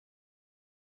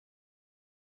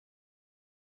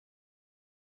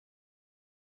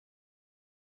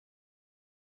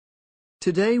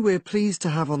Today we're pleased to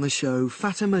have on the show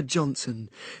Fatima Johnson,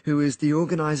 who is the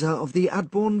organiser of the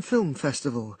Adborn Film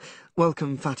Festival.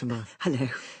 Welcome, Fatima. Hello.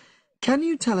 Can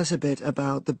you tell us a bit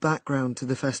about the background to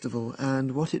the festival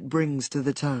and what it brings to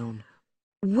the town?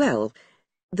 Well,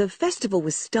 the festival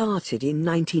was started in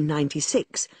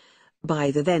 1996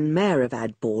 by the then Mayor of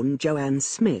Adborn, Joanne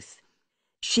Smith.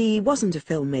 She wasn't a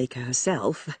filmmaker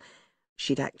herself.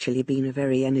 She'd actually been a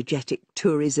very energetic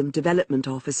tourism development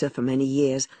officer for many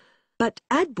years. But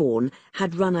Adborn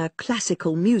had run a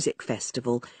classical music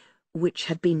festival, which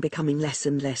had been becoming less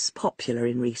and less popular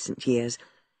in recent years.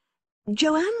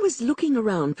 Joanne was looking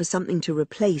around for something to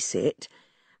replace it,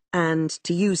 and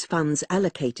to use funds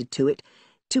allocated to it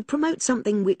to promote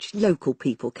something which local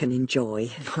people can enjoy.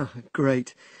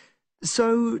 Great.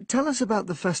 So, tell us about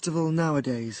the festival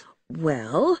nowadays.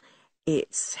 Well,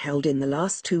 it's held in the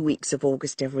last 2 weeks of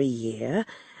August every year,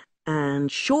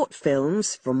 and short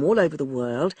films from all over the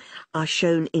world are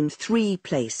shown in 3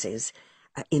 places,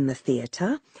 in the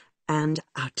theatre and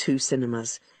our 2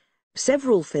 cinemas.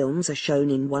 Several films are shown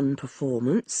in one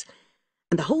performance,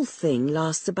 and the whole thing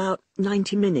lasts about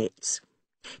 90 minutes.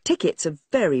 Tickets are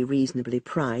very reasonably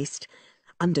priced.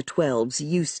 Under 12s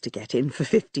used to get in for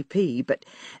 50p, but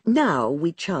now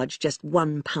we charge just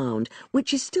 £1,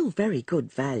 which is still very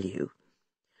good value.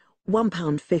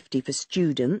 £1.50 for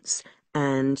students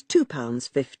and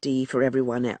 £2.50 for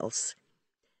everyone else.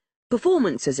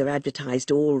 Performances are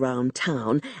advertised all round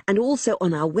town and also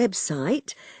on our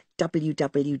website,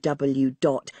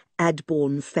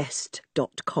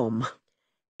 www.adbornfest.com.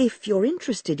 If you're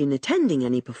interested in attending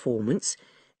any performance,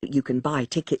 you can buy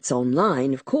tickets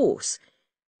online, of course,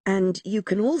 and you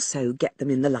can also get them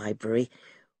in the library,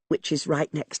 which is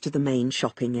right next to the main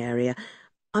shopping area.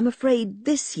 I'm afraid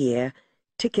this year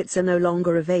tickets are no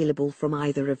longer available from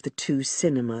either of the 2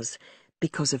 cinemas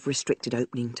because of restricted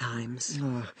opening times.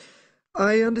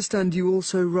 I understand you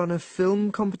also run a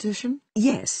film competition?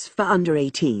 Yes, for under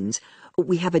 18s.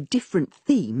 We have a different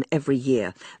theme every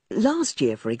year. Last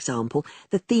year, for example,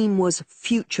 the theme was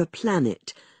Future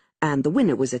Planet, and the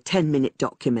winner was a 10-minute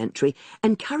documentary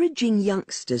encouraging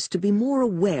youngsters to be more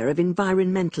aware of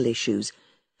environmental issues,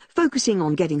 focusing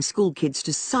on getting school kids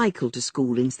to cycle to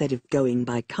school instead of going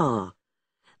by car.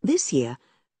 This year,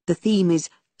 the theme is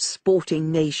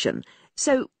Sporting Nation,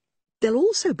 so there'll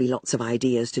also be lots of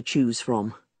ideas to choose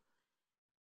from.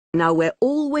 Now, we're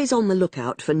always on the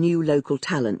lookout for new local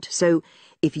talent, so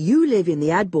if you live in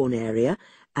the Adborn area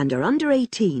and are under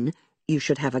 18, you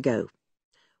should have a go.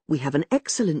 We have an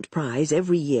excellent prize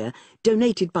every year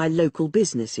donated by local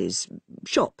businesses,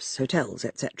 shops, hotels,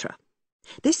 etc.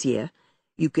 This year,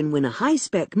 you can win a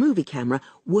high-spec movie camera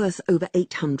worth over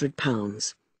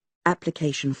 £800.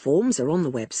 Application forms are on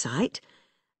the website,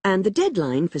 and the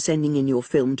deadline for sending in your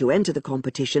film to enter the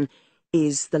competition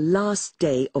is the last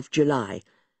day of July.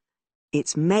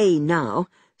 It's May now,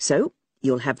 so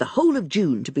you'll have the whole of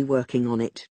June to be working on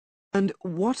it. And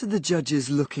what are the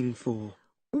judges looking for?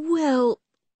 Well,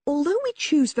 although we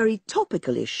choose very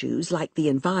topical issues like the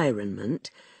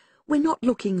environment, we're not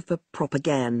looking for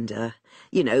propaganda,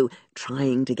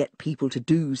 trying to get people to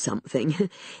do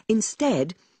something.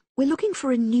 Instead, we're looking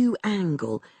for a new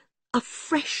angle, a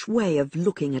fresh way of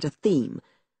looking at a theme.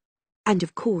 And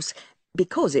of course,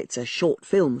 because it's a short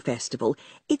film festival,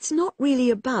 it's not really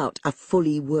about a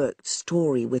fully worked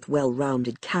story with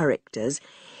well-rounded characters.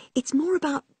 It's more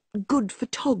about good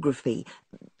photography,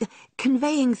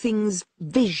 conveying things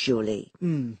visually.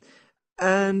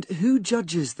 And who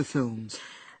judges the films?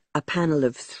 A panel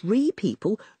of 3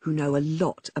 people who know a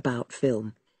lot about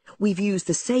film. We've used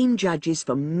the same judges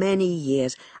for many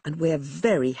years, and we're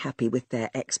very happy with their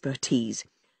expertise.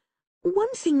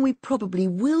 One thing we probably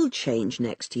will change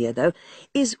next year, though,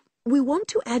 is we want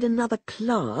to add another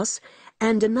class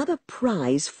and another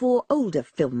prize for older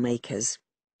filmmakers.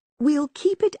 We'll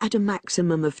keep it at a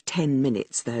maximum of 10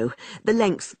 minutes, though. The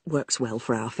length works well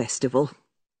for our festival.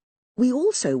 We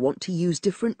also want to use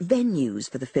different venues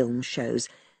for the film shows,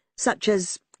 such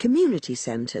as community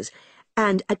centres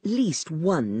and at least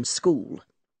one school.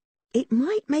 It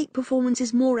might make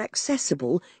performances more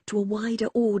accessible to a wider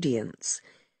audience.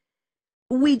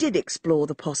 We did explore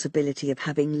the possibility of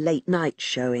having late-night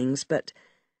showings, but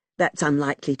that's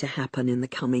unlikely to happen in the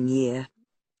coming year.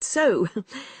 So,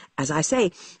 as I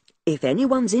say, if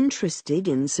anyone's interested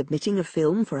in submitting a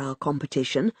film for our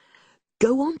competition,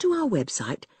 go onto our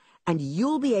website and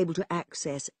you'll be able to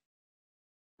access...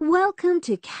 Welcome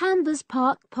to Canvas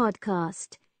Park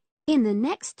Podcast. In the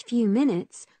next few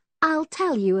minutes, I'll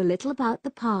tell you a little about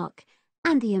the park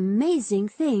and the amazing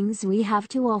things we have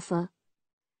to offer.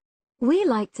 We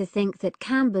like to think that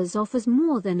Canvas offers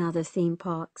more than other theme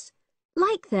parks.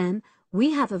 Like them,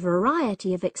 We have a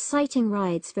variety of exciting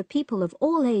rides for people of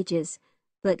all ages,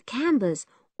 but Cambers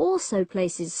also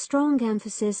places strong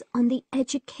emphasis on the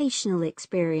educational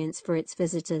experience for its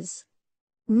visitors.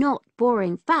 Not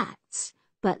boring facts,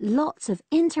 but lots of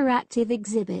interactive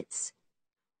exhibits.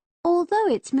 Although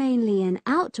it's mainly an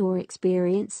outdoor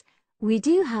experience, we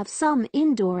do have some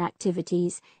indoor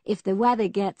activities if the weather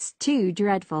gets too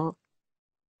dreadful.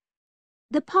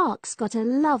 The park's got a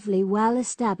lovely,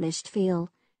 well-established feel,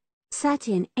 set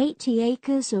in 80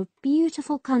 acres of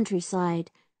beautiful countryside,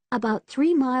 about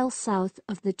 3 miles south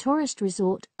of the tourist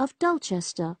resort of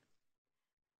Dulchester.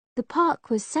 The park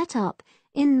was set up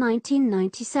in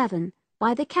 1997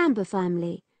 by the Camber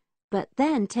family, but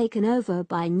then taken over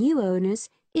by new owners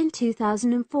in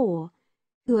 2004,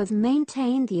 who have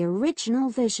maintained the original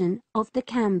vision of the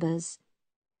Cambers.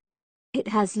 It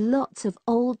has lots of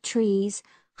old trees,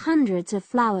 hundreds of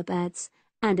flower beds,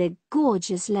 and a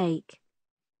gorgeous lake.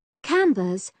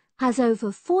 Cambers has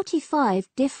over 45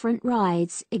 different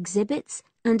rides, exhibits,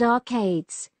 and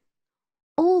arcades.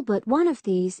 All but one of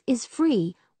these is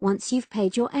free once you've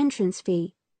paid your entrance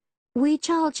fee. We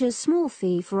charge a small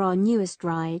fee for our newest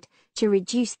ride to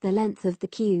reduce the length of the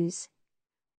queues.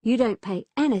 You don't pay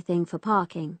anything for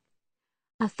parking.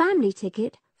 A family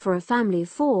ticket for a family of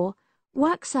 4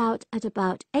 works out at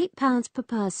about £8 per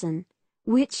person,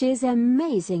 which is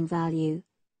amazing value.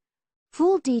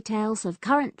 Full details of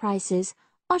current prices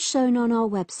are shown on our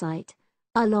website,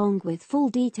 along with full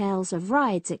details of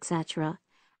rides, etc.,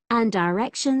 and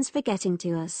directions for getting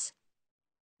to us.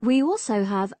 We also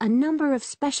have a number of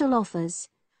special offers.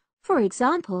 For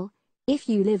example, if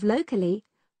you live locally,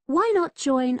 why not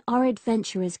join our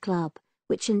Adventurers Club,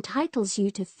 which entitles you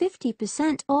to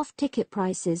 50% off ticket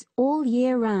prices all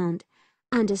year round,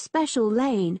 and a special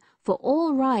lane for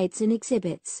all rides and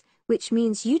exhibits, which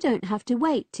means you don't have to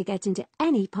wait to get into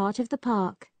any part of the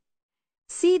park.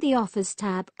 See the Offers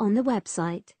tab on the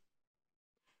website.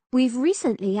 We've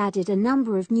recently added a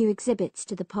number of new exhibits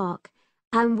to the park,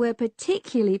 and we're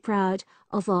particularly proud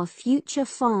of our Future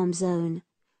Farm Zone,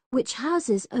 which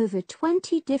houses over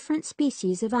 20 different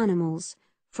species of animals,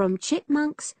 from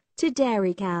chipmunks to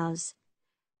dairy cows.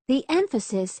 The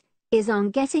emphasis is on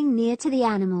getting near to the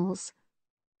animals.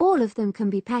 All of them can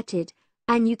be petted,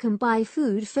 and you can buy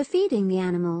food for feeding the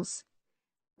animals.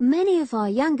 Many of our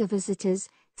younger visitors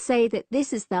say that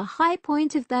this is the high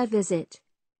point of their visit.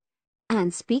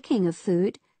 And speaking of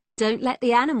food, don't let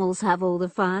the animals have all the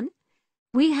fun.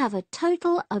 We have a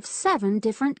total of 7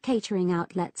 different catering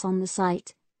outlets on the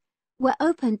site. We're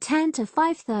open 10 to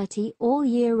 5:30 all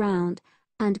year round,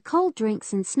 and cold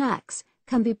drinks and snacks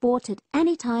can be bought at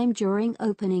any time during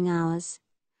opening hours.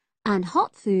 And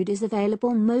hot food is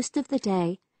available most of the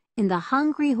day in the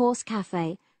Hungry Horse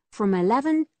Cafe from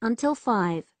 11 until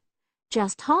 5,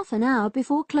 just half an hour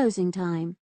before closing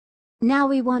time. Now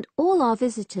we want all our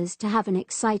visitors to have an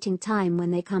exciting time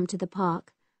when they come to the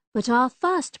park, but our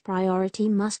first priority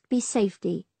must be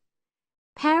safety.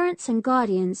 Parents and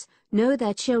guardians know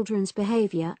their children's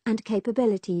behavior and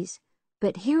capabilities,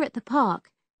 but here at the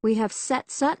park we have set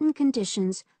certain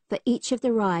conditions for each of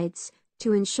the rides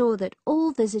to ensure that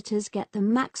all visitors get the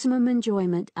maximum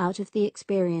enjoyment out of the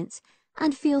experience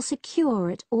and feel secure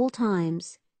at all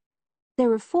times.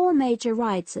 There are 4 major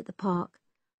rides at the park.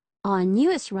 Our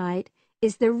newest ride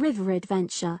is the River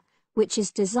Adventure, which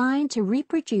is designed to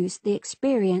reproduce the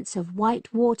experience of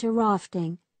whitewater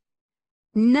rafting.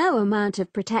 No amount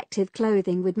of protective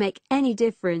clothing would make any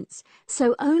difference,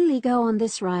 so only go on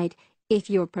this ride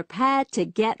if you're prepared to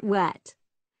get wet.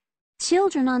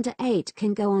 Children under 8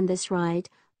 can go on this ride,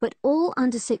 but all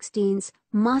under 16s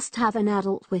must have an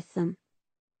adult with them.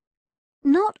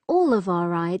 Not all of our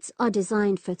rides are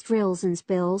designed for thrills and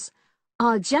spills.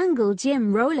 Our Jungle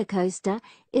Gym roller coaster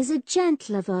is a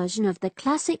gentler version of the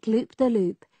classic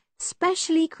Loop-the-Loop,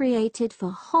 specially created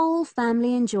for whole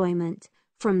family enjoyment,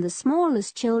 from the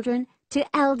smallest children to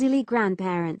elderly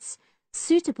grandparents,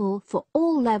 suitable for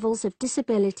all levels of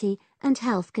disability and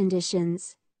health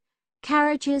conditions.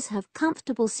 Carriages have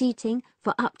comfortable seating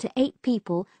for up to 8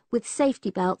 people with safety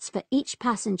belts for each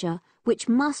passenger, which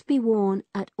must be worn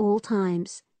at all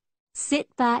times.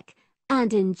 Sit back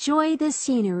and enjoy the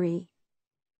scenery.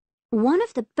 One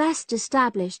of the best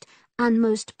established and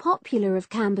most popular of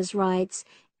Camber's rides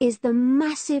is the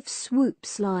massive Swoop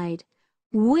slide.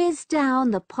 Whiz down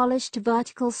the polished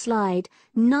vertical slide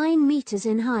 9 meters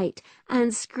in height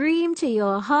and scream to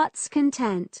your heart's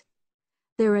content.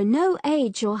 There are no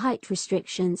age or height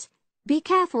restrictions. Be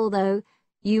careful though,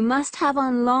 you must have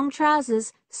on long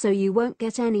trousers so you won't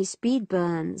get any speed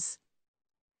burns.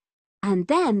 And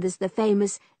then there's the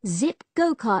famous Zip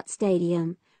Go-Kart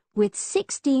Stadium with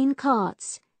 16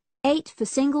 karts. 8 for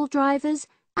single drivers,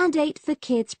 and 8 for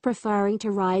kids preferring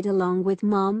to ride along with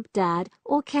mum, dad,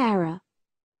 or carer.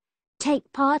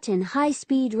 Take part in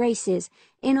high-speed races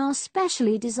in our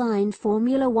specially designed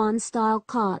Formula One style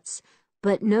karts,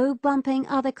 but no bumping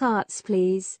other karts,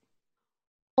 please.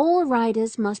 All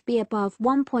riders must be above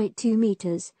 1.2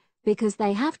 meters because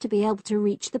they have to be able to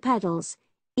reach the pedals,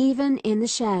 even in the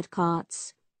shared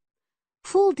karts.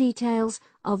 Full details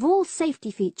of all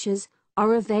safety features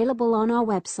are available on our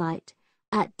website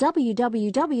at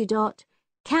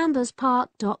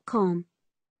www.camberspark.com.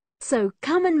 So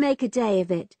come and make a day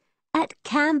of it at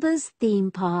Cambers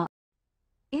Theme Park.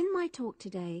 In my talk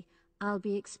today, I'll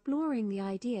be exploring the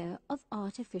idea of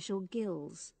artificial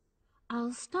gills.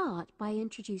 I'll start by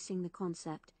introducing the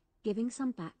concept, giving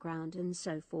some background and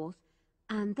so forth,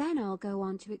 and then I'll go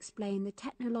on to explain the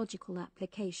technological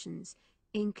applications,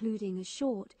 including a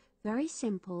short, very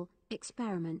simple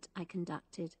experiment I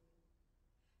conducted.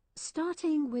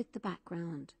 Starting with the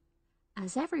background.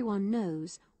 As everyone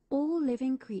knows, all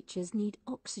living creatures need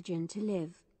oxygen to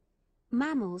live.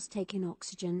 Mammals take in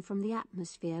oxygen from the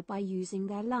atmosphere by using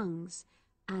their lungs,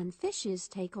 and fishes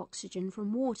take oxygen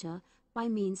from water by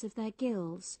means of their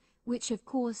gills, which of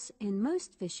course in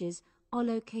most fishes are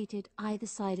located either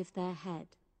side of their head.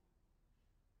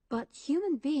 But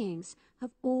human beings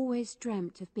have always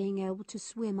dreamt of being able to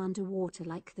swim underwater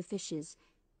like the fishes,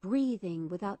 breathing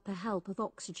without the help of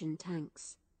oxygen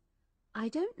tanks. I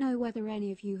don't know whether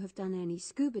any of you have done any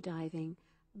scuba diving,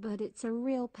 but it's a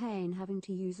real pain having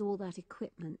to use all that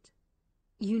equipment.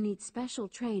 You need special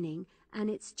training, and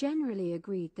it's generally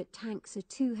agreed that tanks are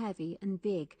too heavy and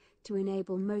big to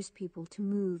enable most people to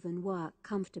move and work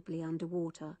comfortably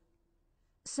underwater.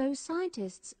 So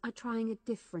scientists are trying a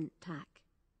different tack.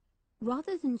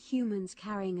 Rather than humans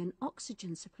carrying an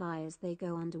oxygen supply as they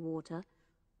go underwater,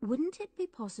 wouldn't it be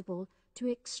possible to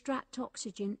extract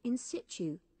oxygen in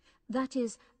situ, that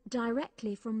is,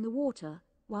 directly from the water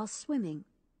while swimming?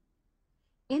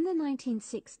 In the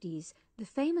 1960s, the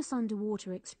famous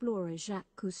underwater explorer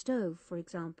Jacques Cousteau, for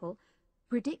example,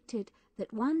 predicted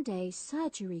that one day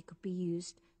surgery could be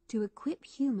used to equip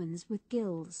humans with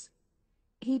gills.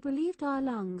 He believed our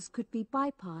lungs could be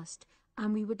bypassed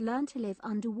and we would learn to live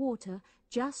underwater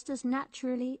just as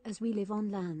naturally as we live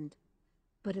on land.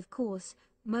 But of course,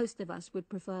 most of us would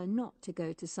prefer not to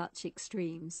go to such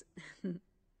extremes.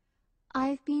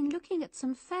 I've been looking at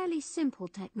some fairly simple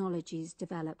technologies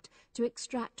developed to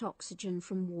extract oxygen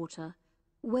from water,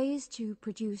 ways to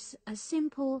produce a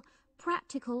simple,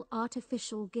 practical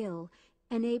artificial gill,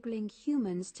 enabling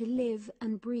humans to live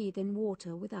and breathe in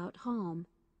water without harm.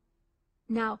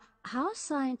 Now, how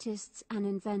scientists and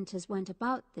inventors went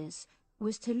about this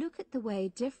was to look at the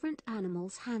way different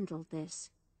animals handled this.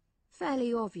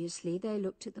 Fairly obviously, they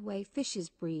looked at the way fishes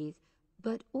breathe,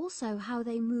 but also how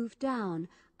they move down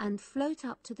and float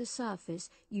up to the surface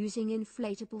using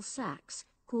inflatable sacs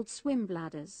called swim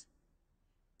bladders.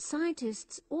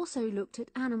 Scientists also looked at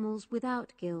animals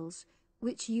without gills,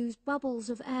 which use bubbles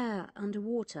of air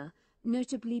underwater,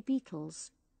 notably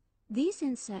beetles. These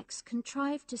insects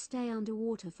contrive to stay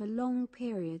underwater for long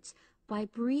periods by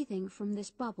breathing from this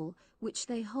bubble, which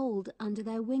they hold under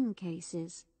their wing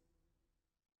cases.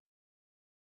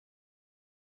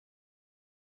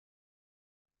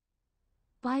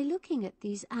 By looking at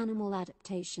these animal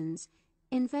adaptations,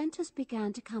 inventors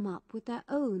began to come up with their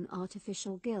own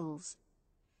artificial gills.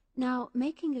 Now,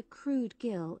 making a crude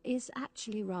gill is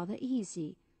actually rather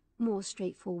easy, more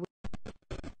straightforward.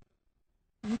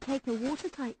 You take a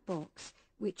watertight box,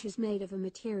 which is made of a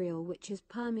material which is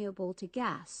permeable to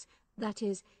gas, that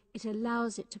is, it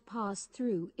allows it to pass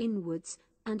through inwards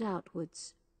and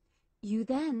outwards. You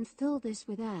then fill this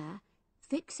with air,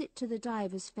 fix it to the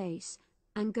diver's face,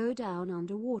 and go down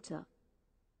underwater.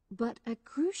 But a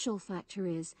crucial factor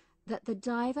is that the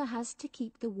diver has to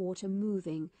keep the water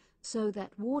moving so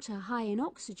that water high in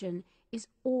oxygen is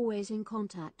always in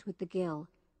contact with the gill,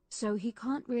 so he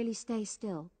can't really stay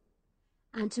still.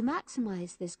 And to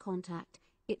maximize this contact,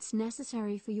 it's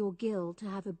necessary for your gill to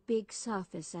have a big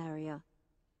surface area.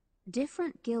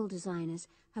 Different gill designers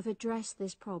have addressed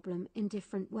this problem in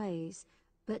different ways,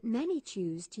 but many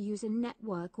choose to use a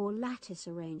network or lattice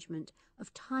arrangement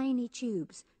of tiny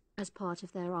tubes as part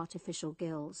of their artificial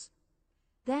gills.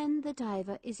 Then the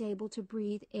diver is able to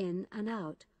breathe in and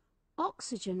out.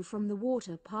 Oxygen from the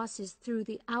water passes through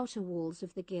the outer walls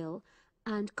of the gill,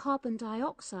 and carbon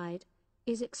dioxide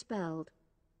is expelled.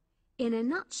 In a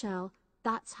nutshell,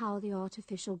 that's how the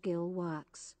artificial gill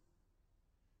works.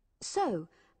 So,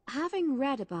 having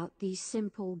read about these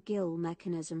simple gill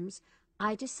mechanisms,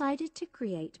 I decided to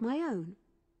create my own.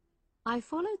 I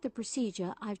followed the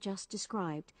procedure I've just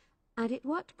described, and it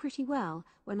worked pretty well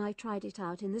when I tried it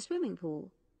out in the swimming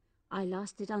pool. I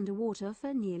lasted underwater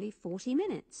for nearly 40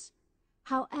 minutes.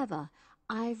 However,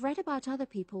 I've read about other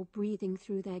people breathing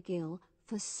through their gill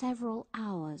for several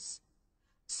hours.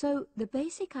 So the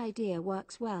basic idea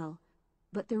works well,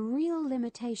 but the real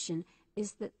limitation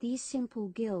is that these simple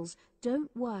gills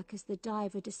don't work as the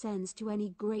diver descends to any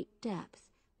great depth,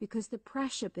 because the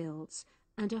pressure builds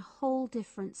and a whole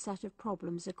different set of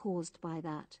problems are caused by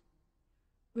that.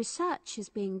 Research is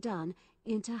being done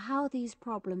into how these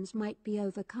problems might be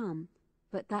overcome,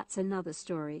 but that's another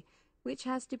story, which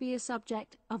has to be a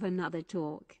subject of another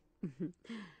talk.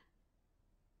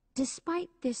 Despite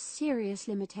this serious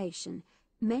limitation,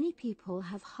 many people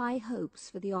have high hopes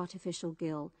for the artificial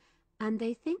gill, and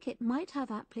they think it might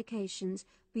have applications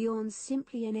beyond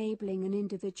simply enabling an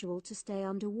individual to stay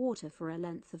underwater for a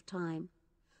length of time.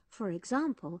 For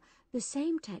example, the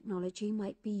same technology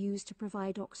might be used to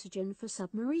provide oxygen for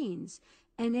submarines,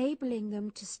 enabling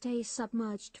them to stay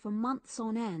submerged for months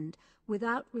on end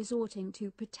without resorting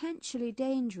to potentially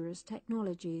dangerous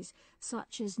technologies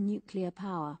such as nuclear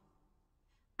power.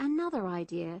 Another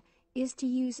idea is to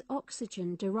use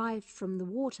oxygen derived from the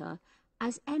water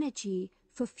as energy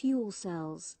for fuel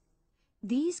cells.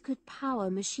 These could power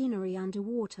machinery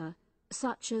underwater,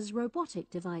 such as robotic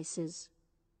devices.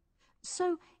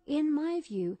 So, in my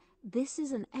view, this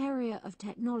is an area of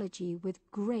technology with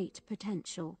great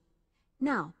potential.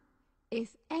 Now,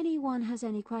 if anyone has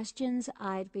any questions,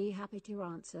 I'd be happy to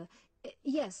answer.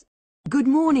 Yes. Good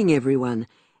morning, everyone,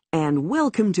 and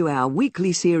welcome to our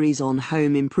weekly series on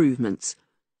home improvements.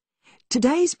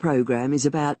 Today's program is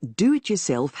about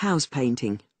do-it-yourself house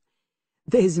painting.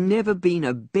 There's never been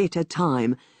a better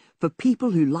time for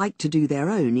people who like to do their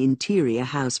own interior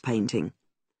house painting.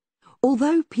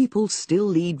 Although people still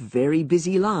lead very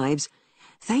busy lives,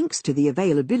 thanks to the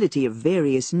availability of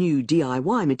various new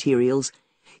DIY materials,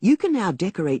 you can now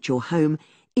decorate your home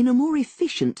in a more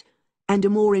efficient and a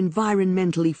more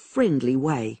environmentally friendly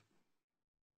way.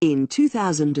 In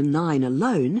 2009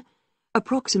 alone,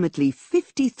 approximately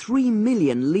 53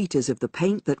 million litres of the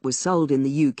paint that was sold in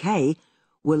the UK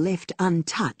were left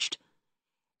untouched.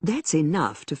 That's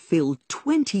enough to fill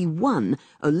 21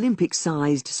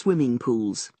 Olympic-sized swimming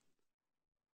pools.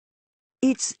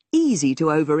 It's easy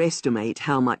to overestimate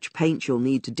how much paint you'll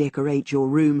need to decorate your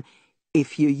room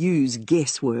if you use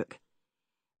guesswork.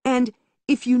 And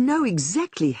if you know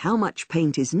exactly how much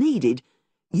paint is needed,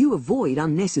 you avoid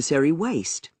unnecessary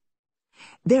waste.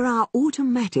 There are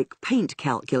automatic paint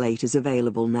calculators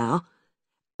available now.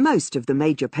 Most of the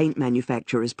major paint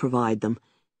manufacturers provide them.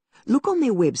 Look on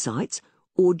their websites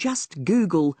or just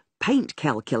Google paint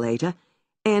calculator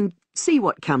and see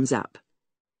what comes up.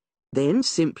 Then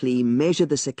simply measure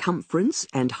the circumference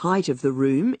and height of the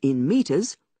room in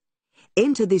metres,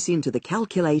 enter this into the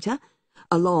calculator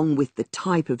along with the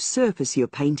type of surface you're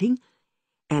painting,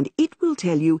 and it will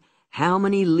tell you how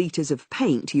many litres of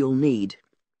paint you'll need.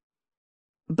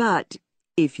 But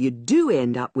if you do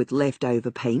end up with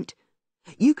leftover paint,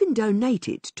 you can donate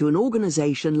it to an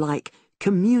organisation like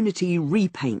Community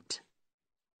Repaint.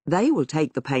 They will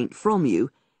take the paint from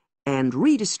you and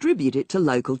redistribute it to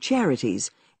local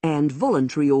charities and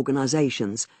voluntary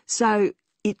organisations, so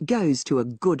it goes to a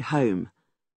good home.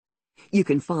 You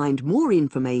can find more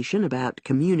information about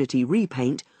Community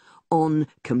Repaint on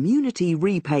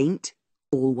communityrepaint,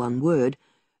 all one word,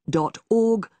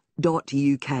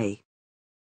 .org.uk.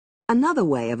 Another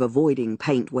way of avoiding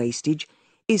paint wastage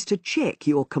is to check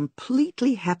you're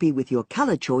completely happy with your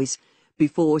colour choice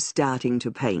before starting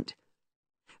to paint.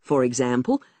 For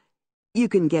example, you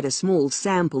can get a small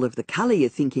sample of the colour you're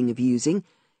thinking of using,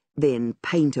 then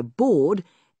paint a board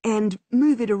and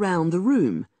move it around the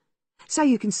room, so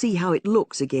you can see how it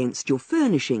looks against your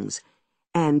furnishings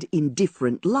and in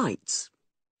different lights.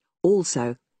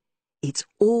 Also, it's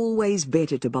always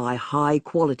better to buy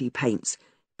high-quality paints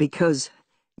because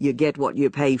you get what you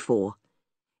pay for.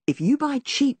 If you buy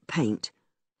cheap paint,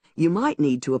 you might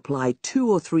need to apply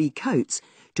 2 or 3 coats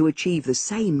to achieve the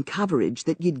same coverage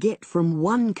that you'd get from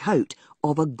 1 coat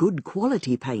of a good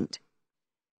quality paint.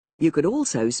 You could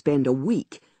also spend a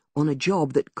week on a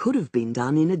job that could have been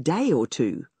done in a day or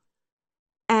 2.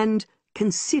 And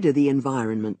consider the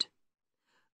environment.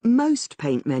 Most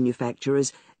paint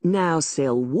manufacturers now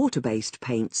sell water-based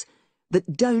paints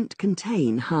that don't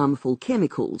contain harmful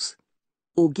chemicals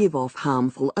or give off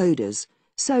harmful odours,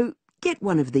 so get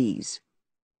one of these.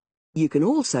 You can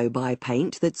also buy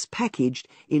paint that's packaged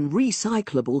in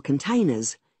recyclable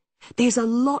containers. There's a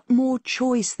lot more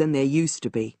choice than there used to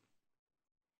be.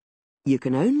 You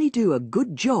can only do a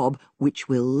good job which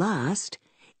will last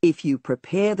if you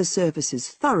prepare the surfaces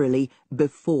thoroughly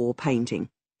before painting.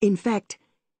 In fact,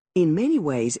 in many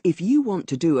ways, if you want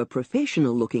to do a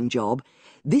professional-looking job,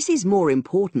 this is more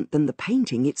important than the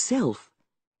painting itself.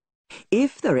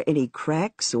 If there are any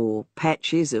cracks or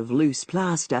patches of loose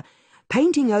plaster,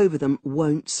 painting over them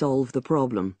won't solve the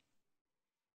problem.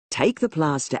 Take the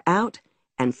plaster out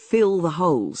and fill the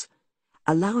holes,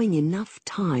 allowing enough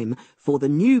time for the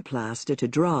new plaster to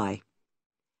dry.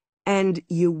 And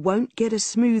you won't get a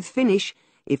smooth finish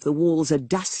if the walls are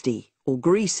dusty or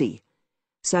greasy.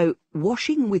 So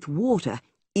washing with water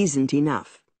isn't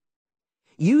enough.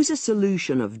 Use a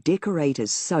solution of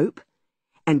decorator's soap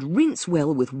and rinse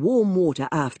well with warm water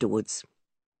afterwards.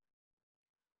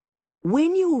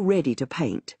 When you're ready to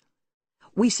paint,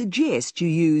 we suggest you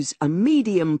use a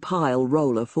medium pile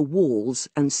roller for walls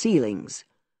and ceilings.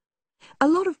 A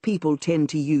lot of people tend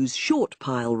to use short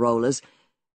pile rollers,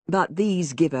 but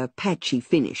these give a patchy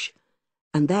finish,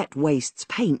 and that wastes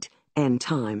paint and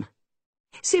time.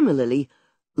 Similarly,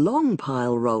 long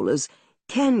pile rollers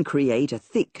can create a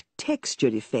thick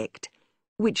textured effect,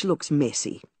 which looks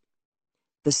messy.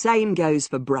 The same goes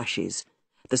for brushes.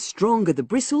 The stronger the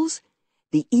bristles,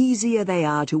 the easier they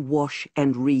are to wash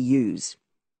and reuse.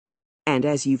 And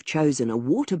as you've chosen a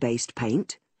water-based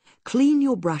paint, clean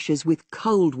your brushes with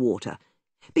cold water,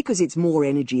 because it's more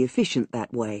energy efficient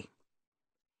that way.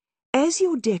 As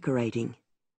you're decorating,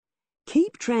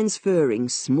 keep transferring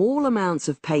small amounts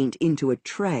of paint into a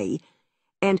tray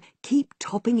and keep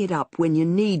topping it up when you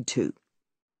need to.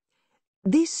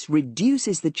 This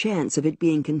reduces the chance of it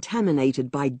being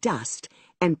contaminated by dust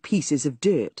and pieces of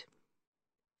dirt.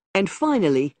 And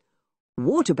finally,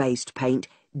 water-based paint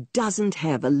doesn't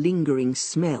have a lingering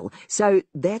smell, so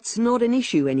that's not an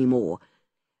issue anymore.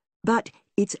 But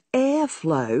it's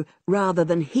airflow rather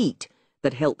than heat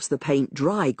that helps the paint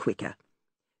dry quicker.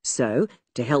 So,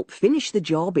 to help finish the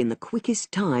job in the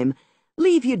quickest time,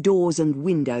 leave your doors and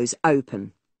windows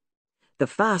open. The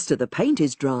faster the paint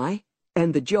is dry,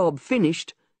 and the job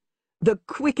finished, the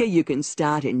quicker you can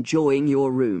start enjoying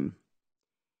your room.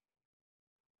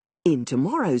 In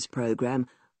tomorrow's programme,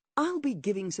 I'll be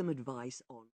giving some advice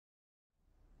on...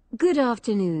 Good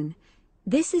afternoon.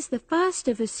 This is the first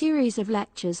of a series of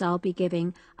lectures I'll be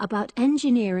giving about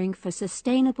engineering for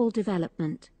sustainable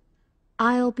development.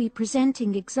 I'll be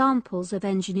presenting examples of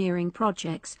engineering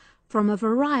projects from a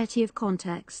variety of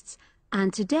contexts,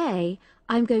 and today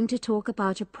I'm going to talk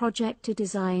about a project to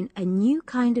design a new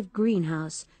kind of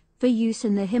greenhouse for use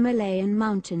in the Himalayan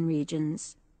mountain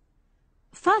regions.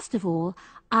 First of all,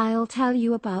 I'll tell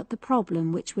you about the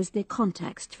problem which was the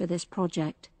context for this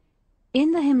project.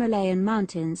 In the Himalayan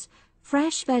mountains,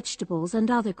 fresh vegetables and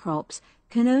other crops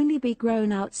can only be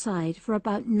grown outside for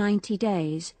about 90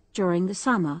 days during the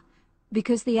summer,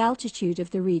 because the altitude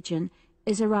of the region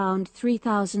is around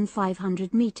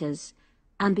 3,500 meters,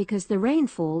 and because the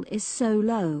rainfall is so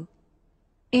low.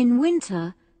 In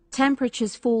winter,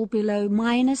 temperatures fall below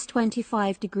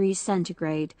 -25 degrees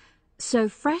centigrade, so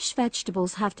fresh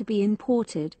vegetables have to be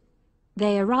imported.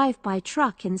 They arrive by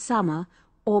truck in summer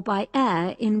or by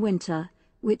air in winter,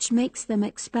 which makes them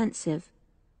expensive.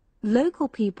 Local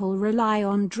people rely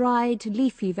on dried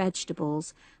leafy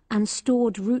vegetables and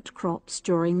stored root crops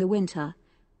during the winter,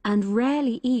 and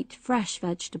rarely eat fresh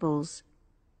vegetables.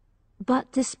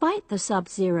 But despite the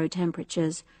sub-zero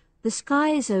temperatures, the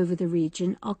skies over the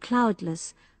region are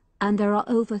cloudless, and there are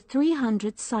over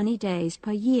 300 sunny days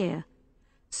per year.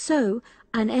 So,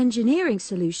 an engineering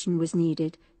solution was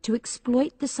needed to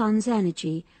exploit the sun's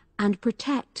energy and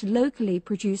protect locally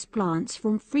produced plants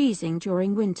from freezing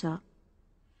during winter.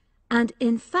 And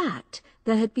in fact,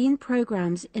 there had been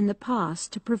programs in the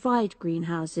past to provide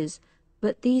greenhouses,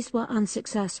 but these were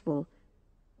unsuccessful.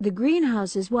 The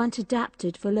greenhouses weren't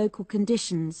adapted for local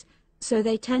conditions, so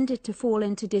they tended to fall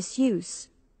into disuse.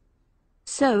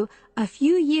 So, a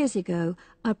few years ago,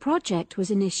 a project was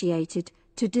initiated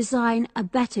to design a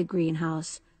better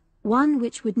greenhouse, one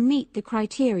which would meet the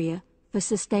criteria for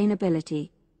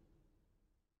sustainability.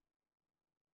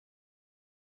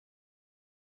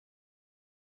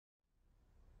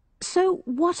 So,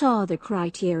 what are the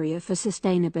criteria for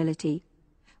sustainability?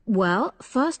 Well,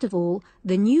 first of all,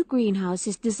 the new greenhouse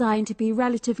is designed to be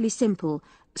relatively simple,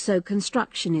 so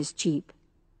construction is cheap.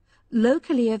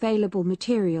 Locally available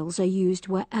materials are used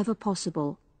wherever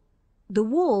possible. The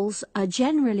walls are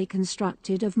generally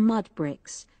constructed of mud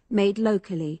bricks, made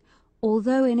locally,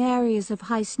 although in areas of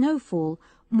high snowfall,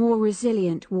 more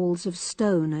resilient walls of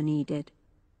stone are needed.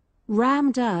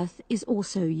 Rammed earth is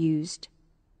also used.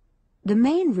 The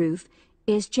main roof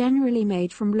is generally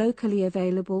made from locally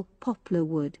available poplar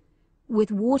wood,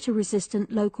 with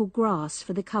water-resistant local grass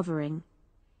for the covering.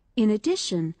 In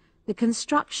addition, the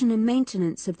construction and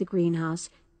maintenance of the greenhouse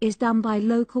is done by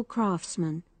local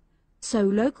craftsmen, so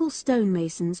local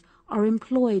stonemasons are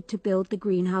employed to build the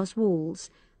greenhouse walls,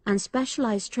 and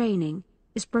specialized training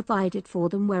is provided for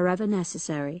them wherever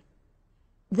necessary.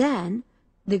 Then,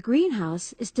 the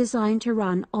greenhouse is designed to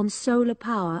run on solar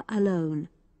power alone.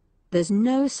 There's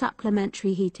no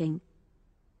supplementary heating.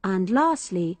 And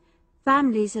lastly,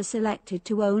 families are selected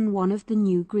to own one of the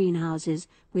new greenhouses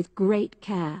with great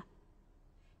care.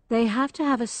 They have to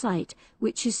have a site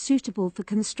which is suitable for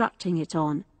constructing it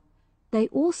on. They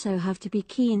also have to be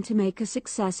keen to make a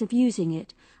success of using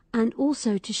it, and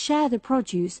also to share the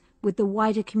produce with the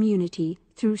wider community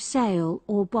through sale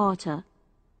or barter.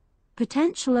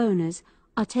 Potential owners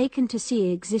are taken to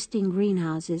see existing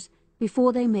greenhouses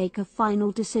before they make a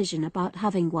final decision about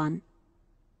having one.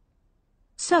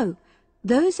 So,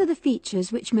 those are the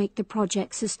features which make the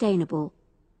project sustainable.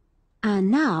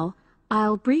 And now,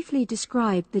 I'll briefly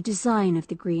describe the design of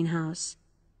the greenhouse.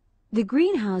 The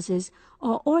greenhouses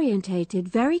are orientated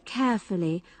very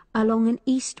carefully along an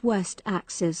east-west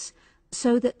axis,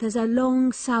 so that there's a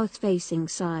long south-facing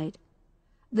side.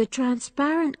 The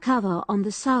transparent cover on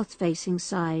the south-facing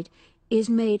side is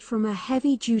made from a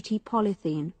heavy-duty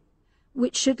polythene,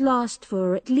 which should last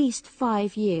for at least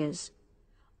 5 years.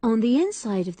 On the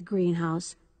inside of the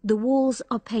greenhouse, the walls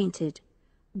are painted.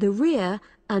 The rear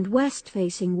and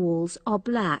west-facing walls are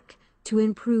black to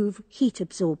improve heat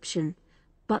absorption,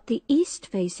 but the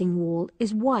east-facing wall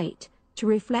is white to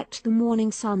reflect the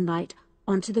morning sunlight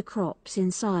onto the crops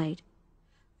inside.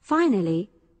 Finally,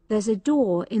 there's a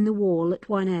door in the wall at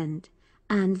one end,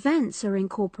 and vents are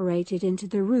incorporated into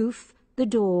the roof, the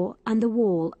door, and the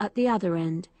wall at the other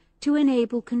end to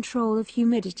enable control of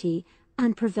humidity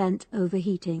and prevent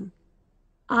overheating.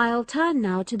 I'll turn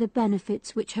now to the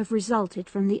benefits which have resulted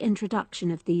from the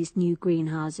introduction of these new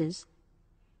greenhouses.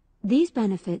 These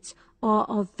benefits are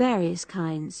of various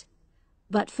kinds,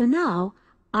 but for now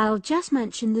I'll just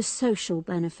mention the social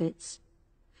benefits.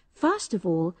 First of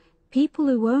all, people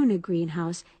who own a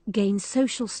greenhouse gain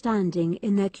social standing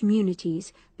in their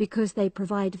communities because they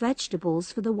provide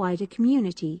vegetables for the wider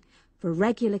community, for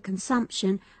regular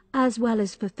consumption as well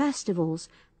as for festivals,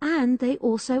 and they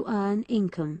also earn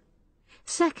income.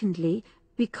 Secondly,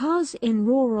 because in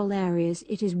rural areas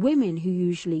it is women who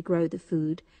usually grow the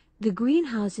food, the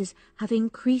greenhouses have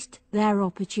increased their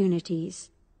opportunities.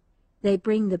 They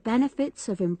bring the benefits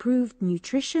of improved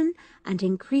nutrition and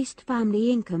increased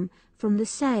family income from the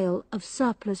sale of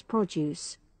surplus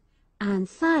produce. And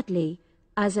thirdly,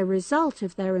 as a result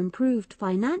of their improved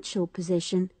financial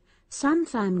position, some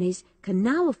families can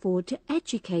now afford to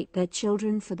educate their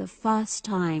children for the first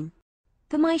time.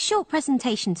 For my short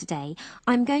presentation today,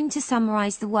 I'm going to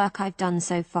summarise the work I've done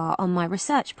so far on my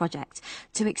research project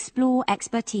to explore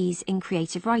expertise in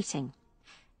creative writing.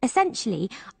 Essentially,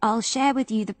 I'll share with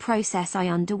you the process I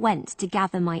underwent to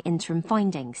gather my interim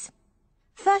findings.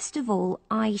 First of all,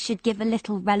 I should give a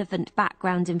little relevant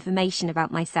background information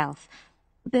about myself.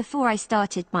 Before I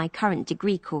started my current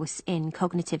degree course in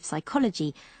cognitive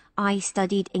psychology, I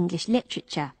studied English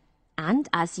literature, and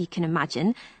as you can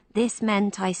imagine, this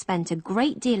meant I spent a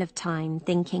great deal of time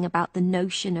thinking about the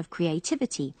notion of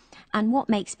creativity and what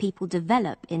makes people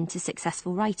develop into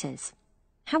successful writers.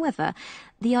 However,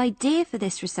 the idea for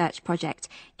this research project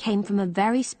came from a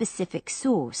very specific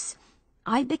source.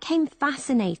 I became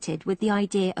fascinated with the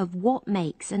idea of what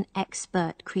makes an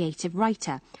expert creative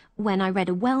writer when I read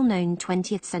a well-known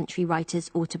 20th century writer's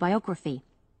autobiography.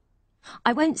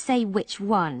 I won't say which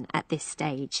one at this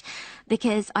stage,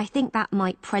 because I think that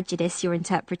might prejudice your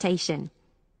interpretation.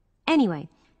 Anyway,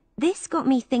 this got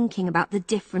me thinking about the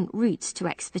different routes to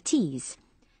expertise.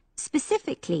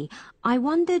 Specifically, I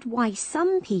wondered why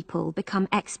some people become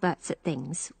experts at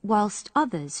things, whilst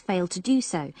others fail to do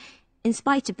so, in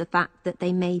spite of the fact that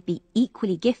they may be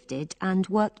equally gifted and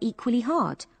work equally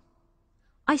hard.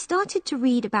 I started to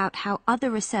read about how other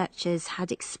researchers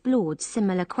had explored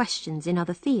similar questions in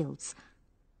other fields.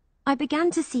 I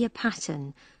began to see a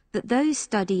pattern that those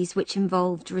studies which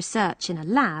involved research in a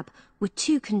lab were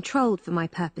too controlled for my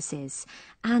purposes,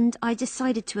 and I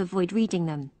decided to avoid reading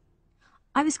them.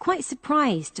 I was quite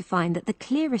surprised to find that the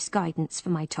clearest guidance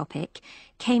for my topic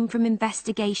came from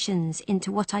investigations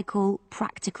into what I call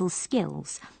practical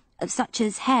skills, such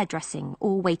as hairdressing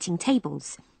or waiting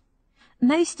tables.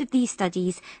 Most of these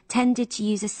studies tended to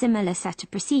use a similar set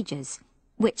of procedures,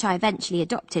 which I eventually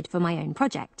adopted for my own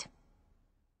project.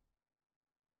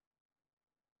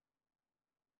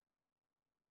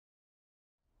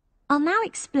 I'll now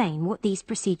explain what these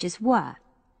procedures were.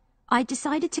 I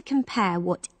decided to compare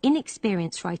what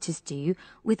inexperienced writers do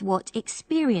with what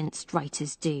experienced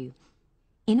writers do.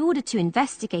 In order to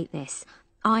investigate this,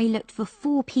 I looked for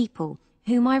 4 people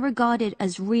whom I regarded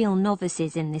as real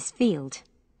novices in this field,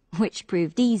 which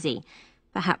proved easy,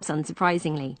 perhaps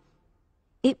unsurprisingly.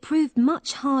 It proved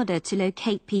much harder to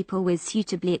locate people with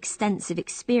suitably extensive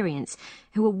experience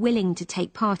who were willing to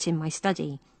take part in my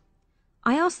study.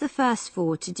 I asked the first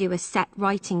four to do a set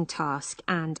writing task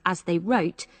and, as they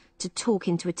wrote, to talk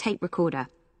into a tape recorder,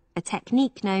 a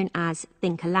technique known as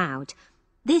think aloud.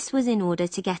 This was in order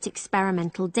to get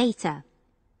experimental data.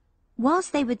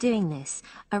 Whilst they were doing this,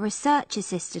 a research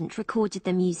assistant recorded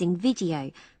them using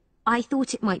video. I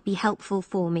thought it might be helpful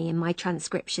for me in my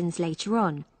transcriptions later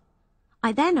on.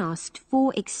 I then asked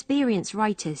 4 experienced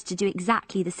writers to do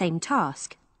exactly the same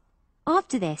task.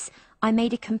 After this, I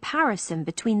made a comparison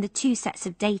between the 2 sets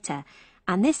of data,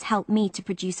 and this helped me to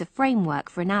produce a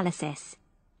framework for analysis.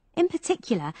 In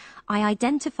particular, I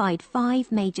identified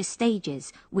 5 major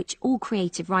stages which all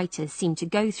creative writers seem to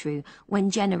go through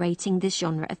when generating this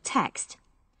genre of text.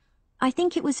 I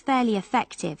think it was fairly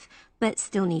effective, but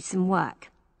still needs some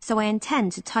work, so I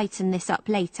intend to tighten this up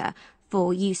later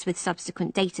for use with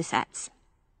subsequent datasets.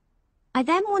 I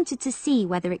then wanted to see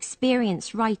whether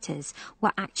experienced writers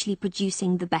were actually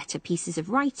producing the better pieces of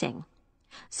writing.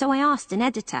 So I asked an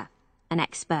editor, an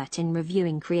expert in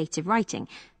reviewing creative writing,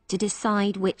 to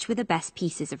decide which were the best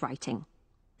pieces of writing.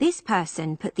 This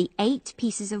person put the 8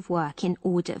 pieces of work in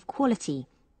order of quality,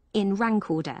 in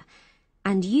rank order,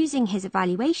 and using his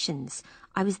evaluations,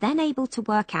 I was then able to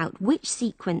work out which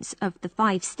sequence of the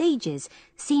 5 stages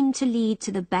seemed to lead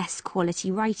to the best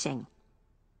quality writing.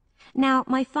 Now,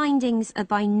 my findings are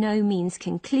by no means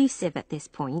conclusive at this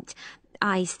point.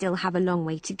 I still have a long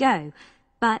way to go,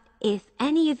 but if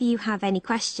any of you have any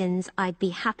questions, I'd be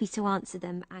happy to answer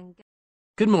them.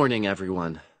 Good morning,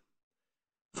 everyone.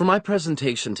 For my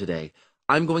presentation today,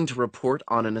 I'm going to report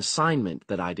on an assignment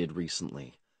that I did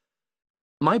recently.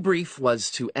 My brief was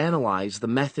to analyze the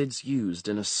methods used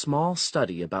in a small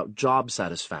study about job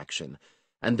satisfaction,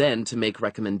 and then to make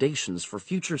recommendations for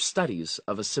future studies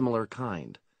of a similar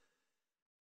kind.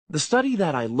 The study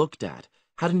that I looked at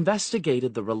had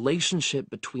investigated the relationship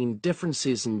between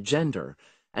differences in gender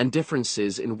and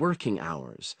differences in working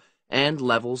hours and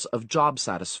levels of job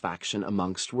satisfaction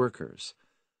amongst workers.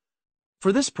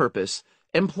 For this purpose,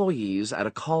 employees at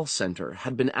a call center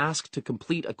had been asked to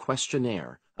complete a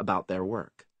questionnaire about their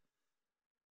work.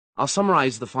 I'll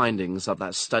summarize the findings of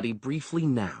that study briefly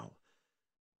now.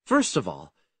 First of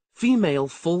all, female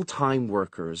full-time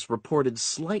workers reported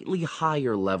slightly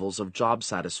higher levels of job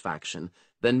satisfaction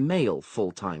than male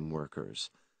full-time workers.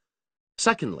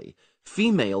 Secondly,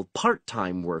 female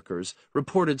part-time workers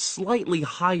reported slightly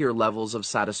higher levels of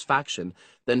satisfaction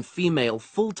than female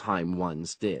full-time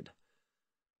ones did.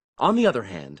 On the other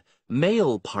hand,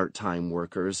 male part-time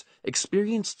workers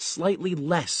experienced slightly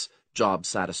less job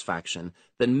satisfaction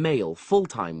than male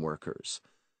full-time workers.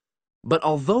 But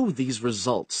although these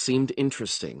results seemed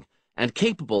interesting and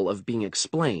capable of being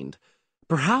explained,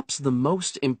 perhaps the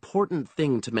most important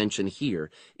thing to mention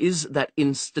here is that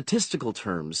in statistical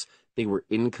terms, they were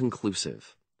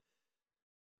inconclusive.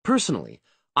 Personally,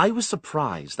 I was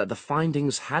surprised that the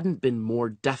findings hadn't been more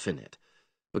definite,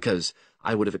 because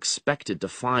I would have expected to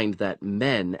find that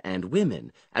men and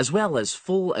women, as well as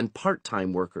full and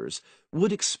part-time workers,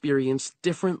 would experience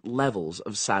different levels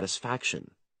of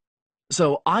satisfaction.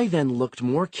 So I then looked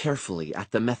more carefully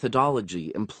at the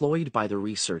methodology employed by the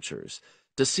researchers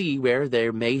to see where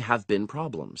there may have been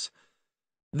problems.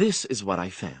 This is what I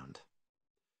found.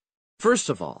 First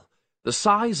of all, the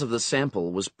size of the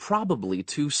sample was probably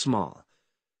too small.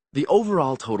 The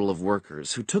overall total of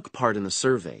workers who took part in the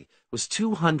survey was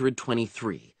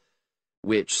 223,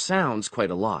 which sounds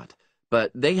quite a lot,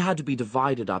 but they had to be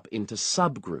divided up into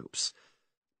subgroups.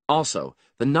 Also,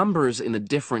 the numbers in the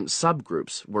different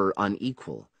subgroups were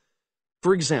unequal.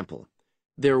 For example,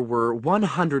 there were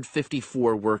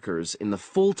 154 workers in the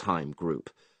full-time group,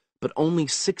 but only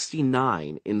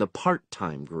 69 in the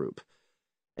part-time group.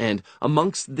 And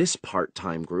amongst this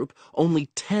part-time group, only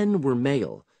 10 were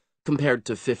male, compared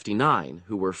to 59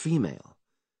 who were female.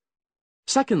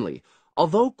 Secondly,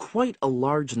 although quite a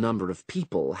large number of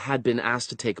people had been asked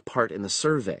to take part in the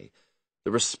survey,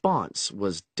 the response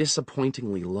was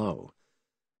disappointingly low.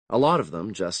 A lot of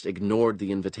them just ignored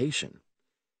the invitation.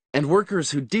 And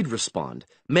workers who did respond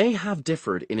may have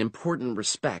differed in important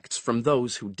respects from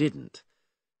those who didn't.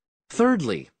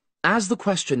 Thirdly, as the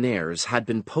questionnaires had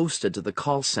been posted to the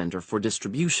call center for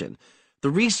distribution, the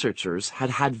researchers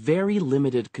had had very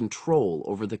limited control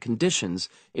over the conditions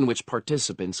in which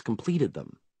participants completed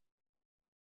them.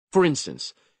 For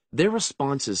instance, their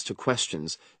responses to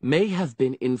questions may have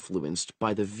been influenced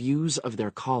by the views of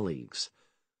their colleagues.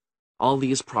 All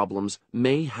these problems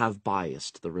may have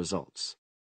biased the results.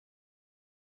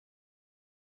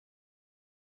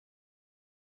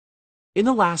 In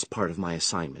the last part of my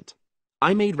assignment,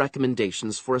 I made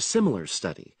recommendations for a similar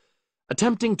study,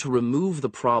 attempting to remove the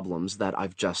problems that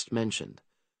I've just mentioned.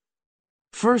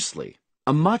 Firstly,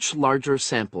 a much larger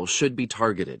sample should be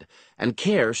targeted, and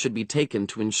care should be taken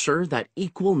to ensure that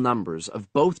equal numbers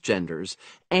of both genders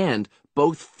and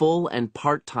both full and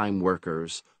part-time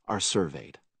workers are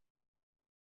surveyed.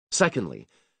 Secondly,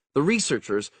 the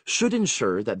researchers should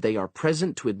ensure that they are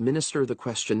present to administer the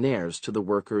questionnaires to the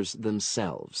workers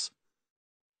themselves.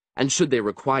 And should they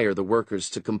require the workers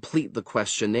to complete the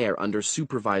questionnaire under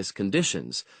supervised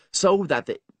conditions so that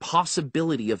the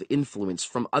possibility of influence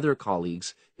from other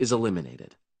colleagues is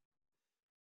eliminated.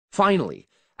 Finally,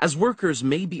 as workers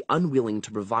may be unwilling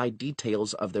to provide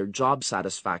details of their job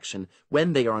satisfaction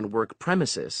when they are on work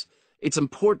premises, it's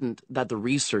important that the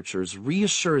researchers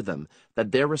reassure them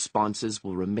that their responses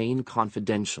will remain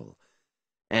confidential,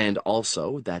 and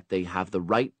also that they have the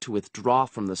right to withdraw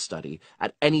from the study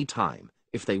at any time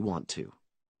if they want to.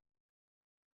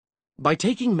 By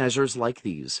taking measures like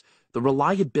these, the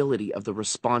reliability of the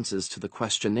responses to the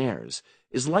questionnaires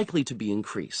is likely to be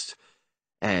increased,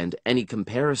 and any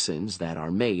comparisons that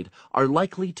are made are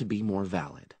likely to be more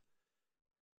valid.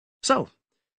 So,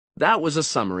 that was a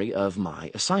summary of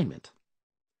my assignment.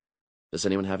 Does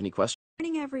anyone have any questions? Good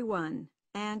morning, everyone,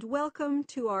 and welcome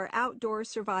to our outdoor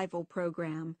survival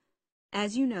program.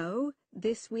 As you know,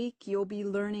 this week you'll be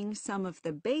learning some of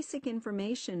the basic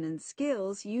information and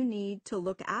skills you need to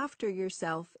look after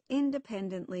yourself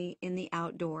independently in the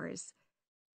outdoors.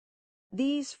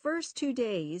 These first 2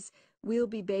 days will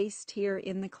be based here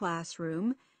in the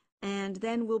classroom, and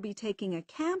then we'll be taking a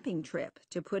camping trip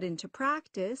to put into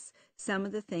practice some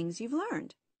of the things you've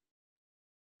learned.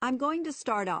 I'm going to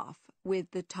start off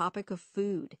with the topic of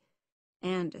food,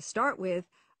 and to start with,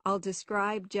 I'll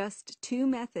describe just 2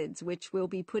 methods which we'll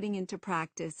be putting into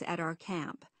practice at our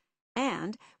camp,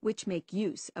 and which make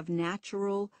use of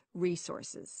natural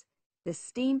resources, the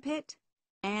steam pit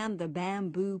and the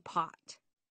bamboo pot.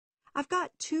 I've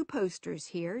got 2 posters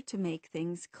here to make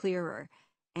things clearer,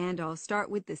 and I'll start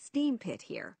with the steam pit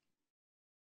here.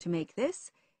 To make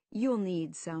this, you'll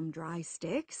need some dry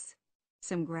sticks,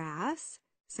 some grass,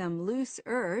 some loose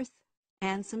earth,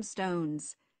 and some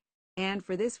stones. And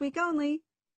for this week only,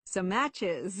 some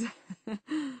matches.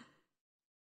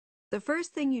 The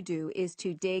first thing you do is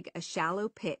to dig a shallow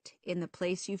pit in the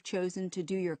place you've chosen to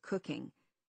do your cooking.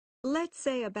 Let's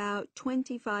say about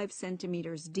 25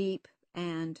 centimeters deep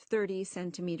and 30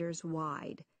 centimeters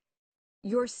wide.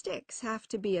 Your sticks have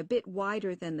to be a bit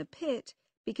wider than the pit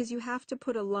because you have to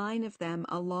put a line of them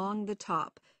along the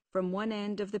top from one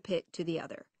end of the pit to the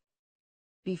other.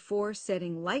 Before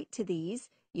setting light to these,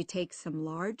 you take some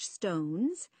large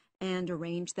stones and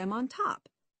arrange them on top.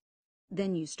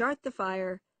 Then you start the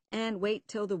fire and wait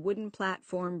till the wooden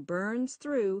platform burns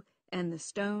through and the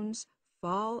stones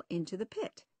fall into the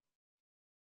pit.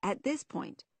 At this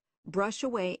point, brush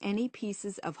away any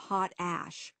pieces of hot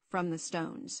ash from the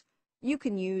stones. You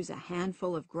can use a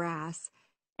handful of grass,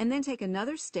 and then take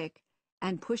another stick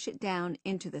and push it down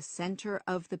into the center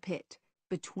of the pit,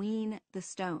 between the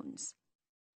stones.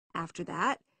 After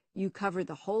that, you cover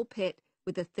the whole pit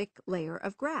with a thick layer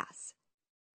of grass.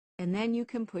 And then you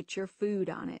can put your food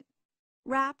on it,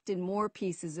 wrapped in more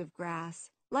pieces of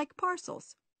grass, like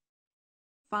parcels.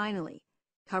 Finally,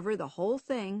 cover the whole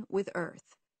thing with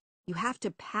earth. You have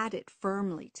to pat it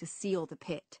firmly to seal the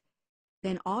pit.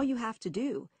 Then all you have to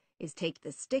do is take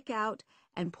the stick out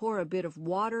and pour a bit of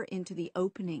water into the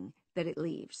opening that it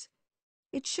leaves.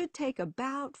 It should take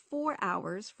about 4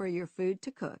 hours for your food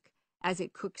to cook, as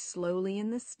it cooks slowly in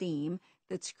the steam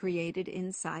that's created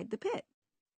inside the pit.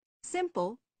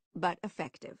 Simple, but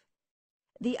effective.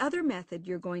 The other method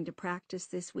you're going to practice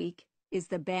this week is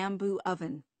the bamboo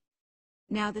oven.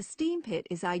 Now, the steam pit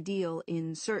is ideal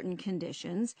in certain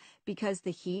conditions because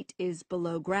the heat is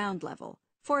below ground level.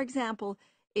 For example,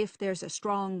 if there's a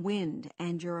strong wind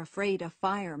and you're afraid a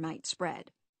fire might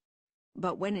spread.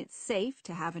 But when it's safe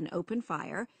to have an open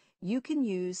fire, you can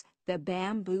use the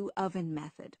bamboo oven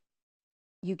method.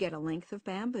 You get a length of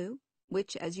bamboo,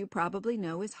 which, as you probably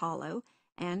know, is hollow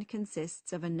and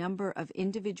consists of a number of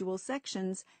individual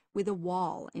sections with a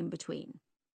wall in between.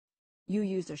 You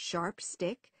use a sharp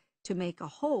stick to make a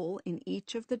hole in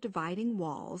each of the dividing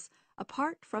walls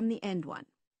apart from the end one.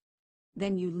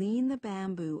 Then you lean the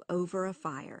bamboo over a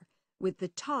fire, with the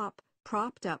top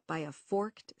propped up by a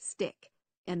forked stick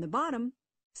and the bottom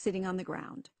sitting on the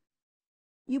ground.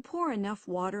 You pour enough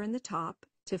water in the top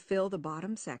to fill the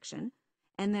bottom section,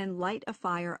 and then light a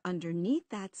fire underneath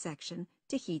that section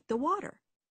to heat the water.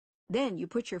 Then you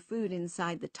put your food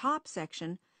inside the top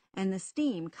section, and the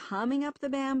steam coming up the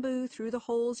bamboo through the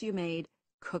holes you made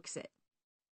cooks it.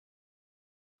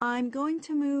 I'm going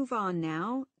to move on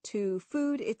now to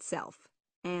food itself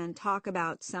and talk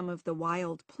about some of the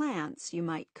wild plants you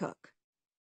might cook.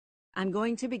 I'm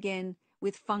going to begin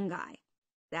with fungi.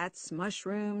 That's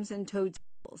mushrooms and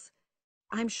toadstools.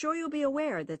 I'm sure you'll be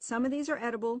aware that some of these are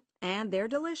edible and they're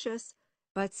delicious,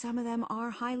 but some of them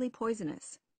are highly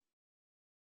poisonous.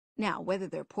 Now, whether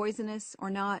they're poisonous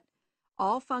or not,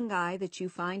 all fungi that you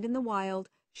find in the wild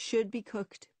should be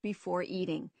cooked before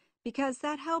eating, because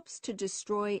that helps to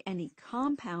destroy any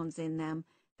compounds in them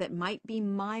that might be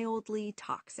mildly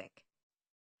toxic.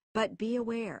 But be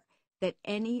aware that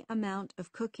any amount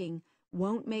of cooking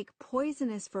won't make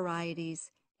poisonous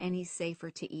varieties any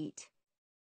safer to eat.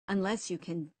 Unless you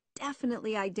can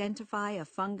definitely identify a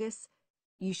fungus,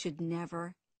 you should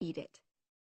never eat it.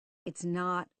 It's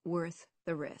not worth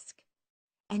the risk.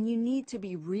 And you need to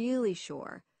be really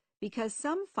sure, because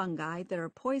some fungi that are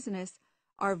poisonous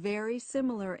are very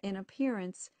similar in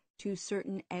appearance to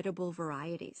certain edible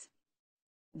varieties.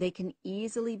 They can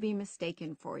easily be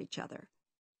mistaken for each other.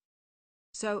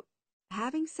 So,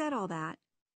 having said all that,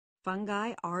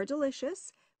 fungi are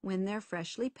delicious when they're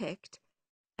freshly picked,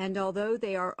 and although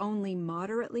they are only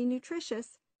moderately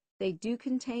nutritious, they do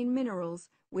contain minerals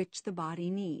which the body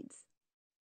needs.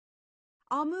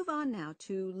 I'll move on now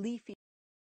to leafy.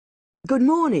 Good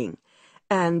morning,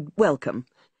 and welcome.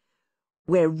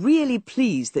 We're really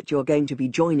pleased that you're going to be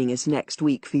joining us next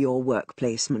week for your work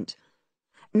placement.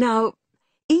 Now,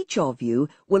 each of you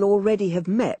will already have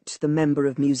met the member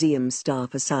of museum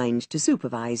staff assigned to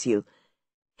supervise you.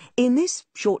 In this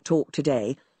short talk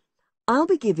today, I'll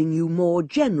be giving you more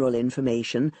general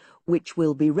information which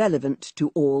will be relevant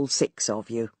to all 6 of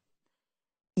you.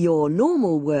 Your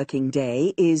normal working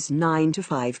day is 9 to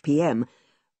 5 p.m.,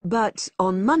 but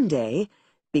on Monday,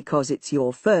 because it's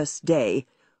your first day,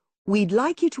 we'd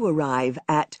like you to arrive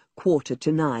at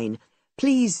 8:45.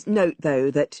 Please note,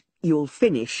 though, that you'll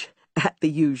finish at the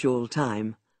usual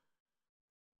time.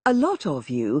 A lot of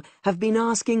you have been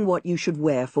asking what you should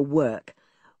wear for work.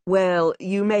 Well,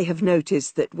 you may have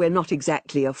noticed that we're not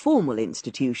exactly a formal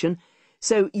institution,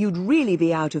 so you'd really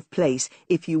be out of place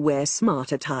if you wear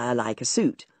smart attire like a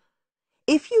suit.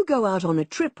 If you go out on a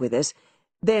trip with us,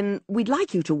 then we'd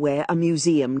like you to wear a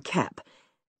museum cap.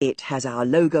 It has our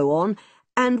logo on,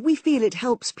 and we feel it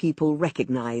helps people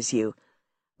recognize you.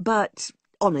 But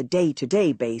on a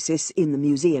day-to-day basis in the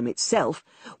museum itself,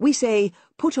 we say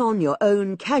put on your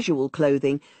own casual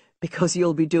clothing, because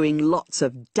you'll be doing lots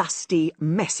of dusty,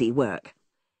 messy work.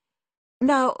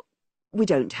 Now, we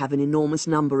don't have an enormous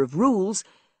number of rules,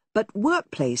 but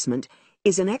work placement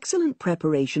is an excellent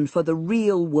preparation for the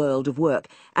real world of work,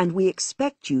 and we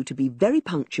expect you to be very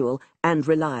punctual and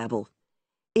reliable.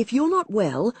 If you're not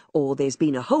well, or there's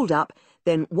been a hold-up,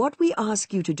 then what we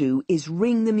ask you to do is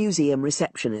ring the museum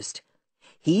receptionist.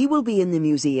 He will be in the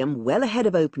museum well ahead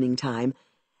of opening time,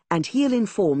 and he'll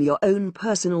inform your own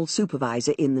personal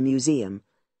supervisor in the museum.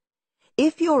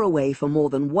 If you're away for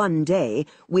more than 1 day,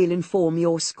 we'll inform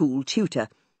your school tutor.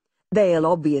 They'll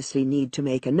obviously need to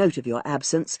make a note of your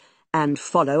absence and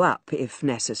follow up if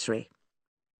necessary.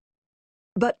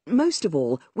 But most of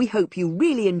all, we hope you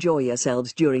really enjoy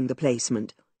yourselves during the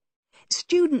placement.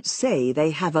 Students say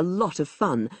they have a lot of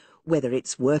fun, whether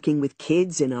it's working with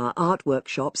kids in our art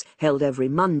workshops held every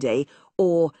Monday,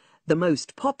 or, the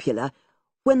most popular,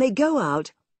 when they go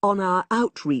out on our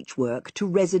outreach work to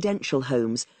residential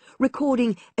homes,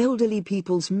 recording elderly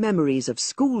people's memories of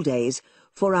school days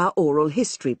for our oral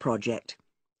history project.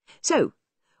 So,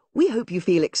 we hope you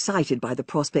feel excited by the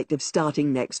prospect of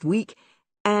starting next week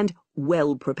and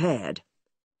well prepared.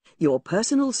 Your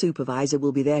personal supervisor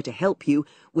will be there to help you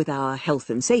with our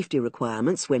health and safety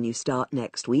requirements when you start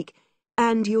next week,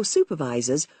 and your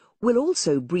supervisors will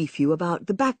also brief you about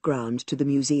the background to the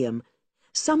museum,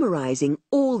 summarizing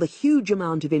all the huge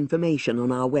amount of information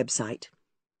on our website.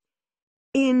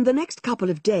 In the next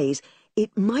couple of days,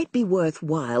 it might be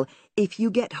worthwhile if you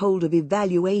get hold of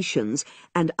evaluations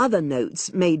and other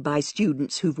notes made by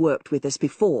students who've worked with us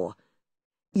before.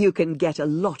 You can get a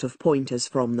lot of pointers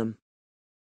from them.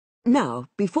 Now,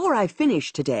 before I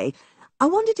finish today, I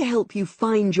wanted to help you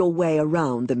find your way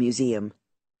around the museum.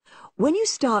 When you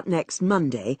start next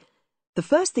Monday, the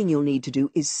first thing you'll need to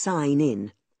do is sign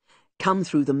in. Come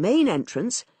through the main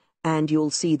entrance, and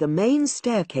you'll see the main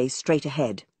staircase straight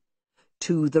ahead.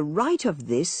 To the right of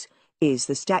this is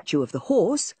the statue of the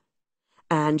horse,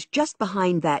 and just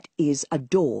behind that is a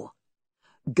door.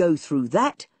 Go through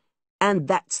that, and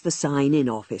that's the sign-in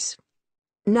office.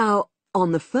 Now,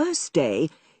 on the first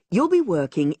day, you'll be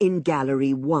working in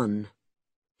Gallery 1.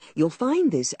 You'll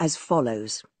find this as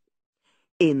follows.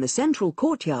 In the central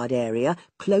courtyard area,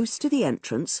 close to the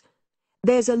entrance,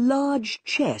 There's a large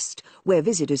chest where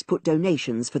visitors put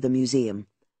donations for the museum.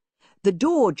 The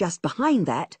door just behind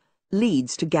that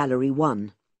leads to Gallery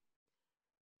 1.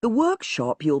 The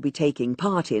workshop you'll be taking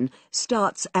part in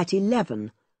starts at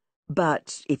 11,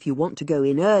 but if you want to go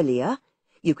in earlier,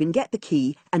 you can get the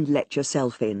key and let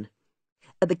yourself in.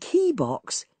 The key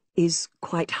box is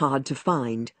quite hard to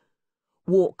find.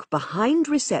 Walk behind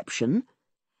reception,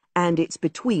 and it's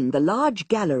between the large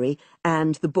gallery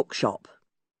and the bookshop.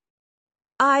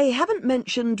 I haven't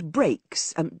mentioned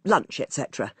breaks, lunch,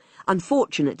 etc.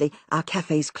 Unfortunately, our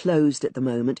cafe's closed at the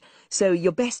moment, so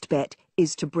your best bet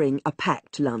is to bring a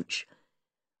packed lunch.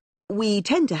 We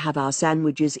tend to have our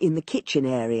sandwiches in the kitchen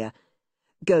area.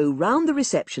 Go round the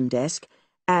reception desk,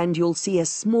 and you'll see a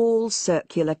small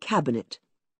circular cabinet.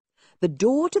 The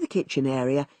door to the kitchen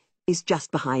area is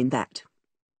just behind that.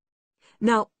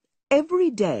 Now, every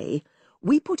day,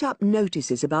 we put up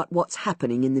notices about what's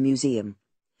happening in the museum.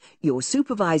 Your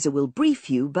supervisor will brief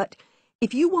you, but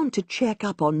if you want to check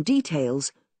up on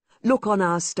details, look on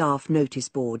our staff notice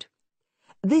board.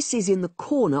 This is in the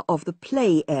corner of the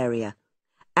play area,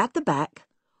 at the back,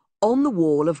 on the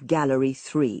wall of Gallery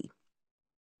 3.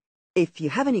 If you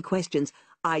have any questions,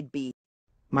 I'd be...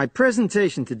 My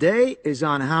presentation today is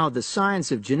on how the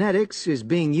science of genetics is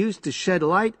being used to shed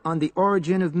light on the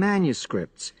origin of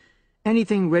manuscripts,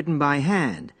 anything written by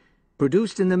hand,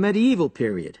 produced in the medieval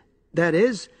period. That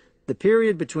is, the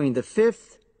period between the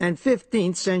 5th and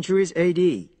 15th centuries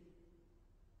AD.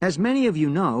 As many of you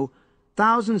know,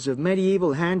 thousands of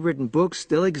medieval handwritten books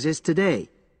still exist today.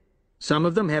 Some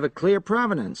of them have a clear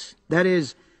provenance. That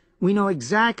is, we know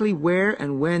exactly where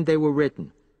and when they were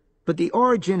written. But the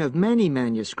origin of many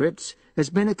manuscripts has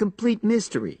been a complete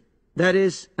mystery. That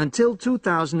is, until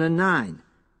 2009,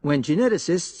 when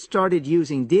geneticists started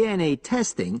using DNA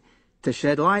testing to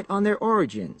shed light on their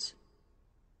origins.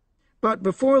 But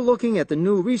before looking at the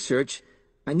new research,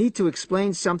 I need to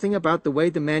explain something about the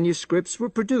way the manuscripts were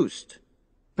produced,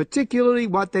 particularly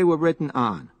what they were written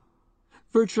on.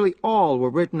 Virtually all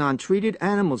were written on treated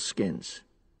animal skins,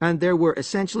 and there were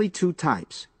essentially two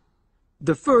types.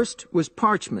 The first was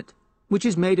parchment, which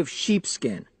is made of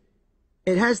sheepskin.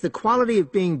 It has the quality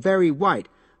of being very white,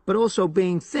 but also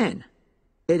being thin.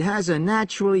 It has a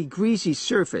naturally greasy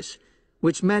surface,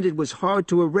 which meant it was hard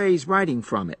to erase writing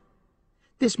from it.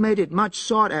 This made it much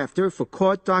sought after for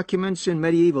court documents in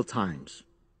medieval times.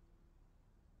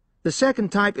 The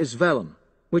second type is vellum,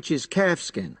 which is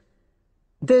calfskin.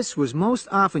 This was most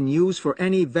often used for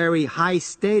any very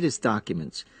high-status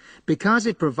documents, because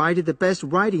it provided the best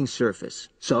writing surface,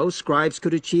 so scribes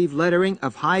could achieve lettering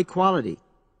of high quality.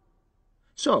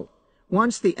 So,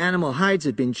 once the animal hides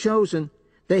had been chosen,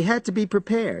 they had to be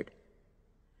prepared.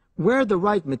 Where the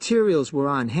right materials were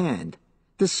on hand,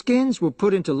 the skins were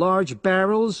put into large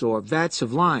barrels or vats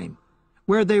of lime,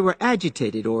 where they were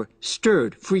agitated or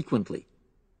stirred frequently.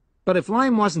 But if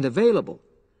lime wasn't available,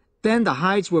 then the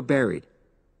hides were buried.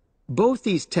 Both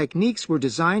these techniques were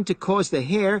designed to cause the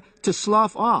hair to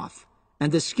slough off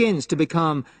and the skins to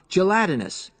become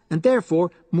gelatinous and therefore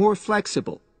more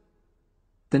flexible.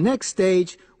 The next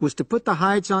stage was to put the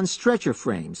hides on stretcher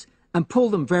frames and pull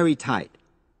them very tight.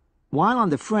 While on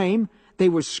the frame, they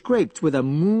were scraped with a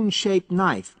moon-shaped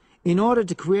knife in order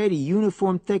to create a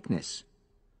uniform thickness.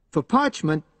 For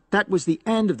parchment, that was the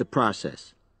end of the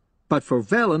process. But for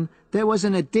vellum, there was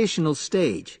an additional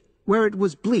stage, where it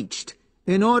was bleached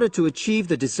in order to achieve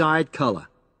the desired color.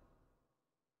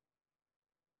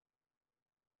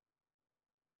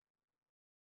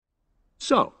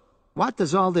 So, what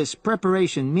does all this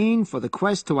preparation mean for the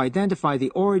quest to identify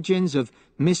the origins of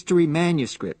mystery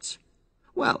manuscripts?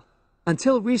 Well,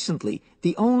 until recently,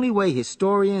 the only way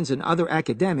historians and other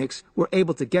academics were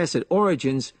able to guess at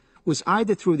origins was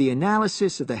either through the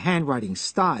analysis of the handwriting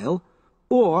style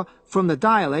or from the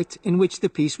dialect in which the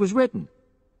piece was written.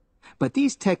 But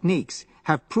these techniques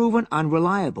have proven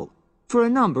unreliable for a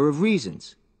number of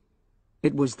reasons.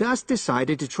 It was thus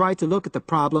decided to try to look at the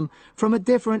problem from a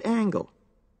different angle,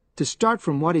 to start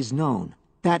from what is known,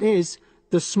 that is,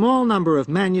 the small number of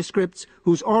manuscripts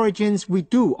whose origins we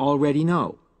do already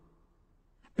know.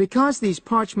 Because these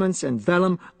parchments and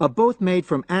vellum are both made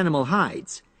from animal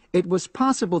hides, it was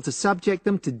possible to subject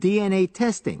them to DNA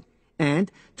testing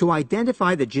and to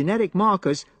identify the genetic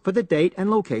markers for the date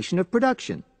and location of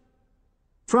production.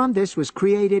 From this was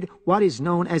created what is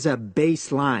known as a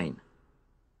baseline.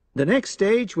 The next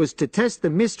stage was to test the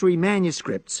mystery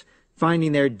manuscripts,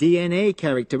 finding their DNA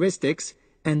characteristics,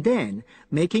 and then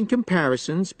making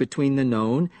comparisons between the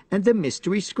known and the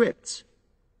mystery scripts.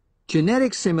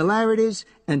 Genetic similarities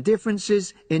and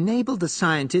differences enabled the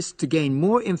scientists to gain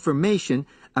more information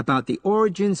about the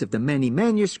origins of the many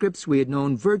manuscripts we had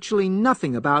known virtually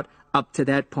nothing about up to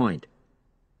that point.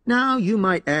 Now you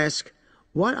might ask,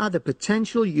 what are the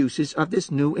potential uses of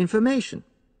this new information?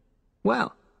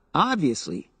 Well,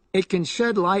 obviously, it can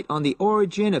shed light on the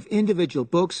origin of individual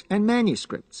books and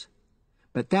manuscripts.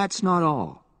 But that's not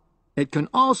all. It can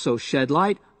also shed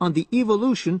light on the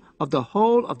evolution of the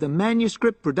whole of the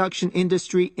manuscript production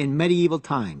industry in medieval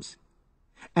times.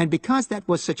 And because that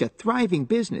was such a thriving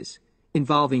business,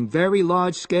 involving very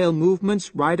large-scale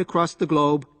movements right across the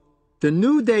globe, the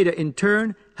new data in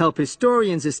turn help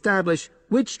historians establish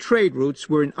which trade routes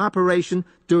were in operation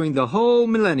during the whole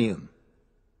millennium.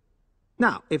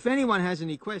 Now, if anyone has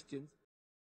any questions...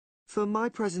 For my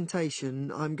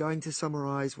presentation, I'm going to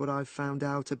summarize what I've found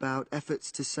out about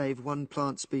efforts to save one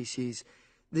plant species,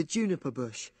 the juniper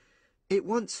bush. It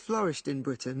once flourished in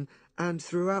Britain and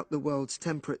throughout the world's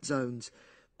temperate zones,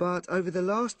 but over the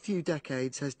last few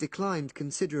decades has declined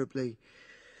considerably.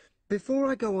 Before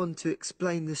I go on to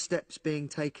explain the steps being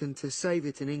taken to save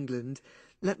it in England,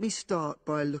 let me start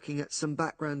by looking at some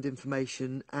background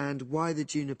information and why the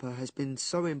juniper has been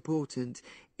so important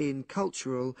in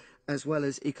cultural as well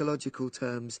as ecological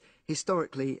terms,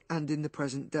 historically and in the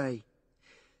present day.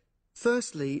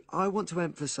 Firstly, I want to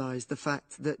emphasize the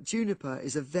fact that juniper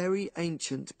is a very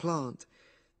ancient plant.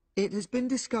 It has been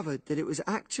discovered that it was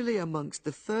actually amongst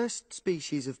the first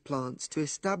species of plants to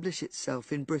establish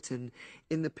itself in Britain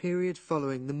in the period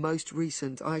following the most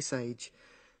recent Ice Age.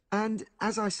 And,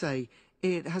 as I say,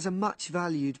 it has a much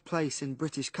valued place in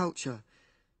British culture.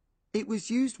 It was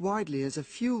used widely as a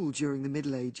fuel during the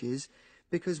Middle Ages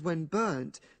because when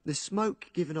burnt, the smoke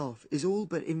given off is all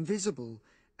but invisible,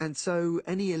 and so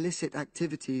any illicit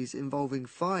activities involving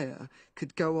fire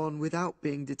could go on without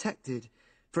being detected.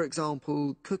 For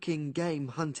example, cooking game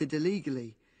hunted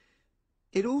illegally.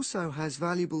 It also has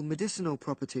valuable medicinal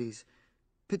properties.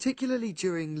 Particularly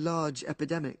during large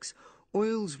epidemics,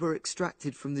 oils were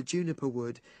extracted from the juniper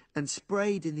wood and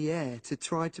sprayed in the air to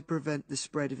try to prevent the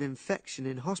spread of infection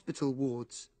in hospital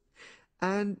wards.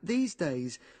 And these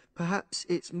days, perhaps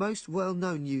its most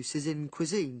well-known use is in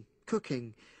cuisine,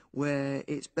 cooking, where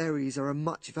its berries are a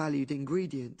much valued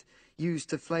ingredient, used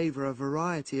to flavour a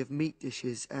variety of meat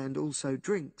dishes and also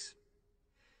drinks.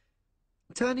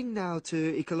 Turning now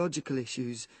to ecological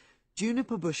issues,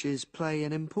 juniper bushes play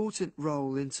an important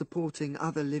role in supporting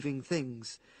other living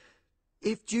things.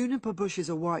 If juniper bushes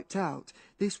are wiped out,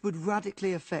 this would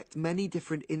radically affect many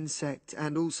different insect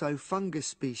and also fungus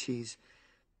species.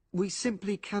 We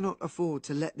simply cannot afford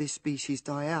to let this species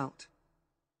die out.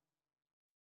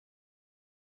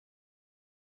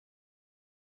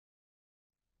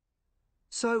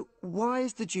 So, why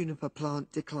is the juniper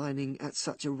plant declining at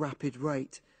such a rapid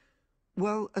rate?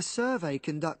 Well, a survey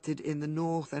conducted in the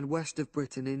north and west of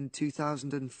Britain in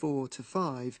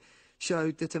 2004-5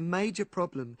 showed that a major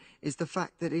problem is the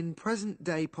fact that in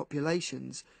present-day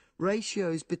populations,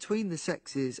 ratios between the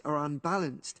sexes are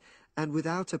unbalanced, and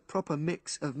without a proper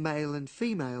mix of male and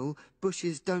female,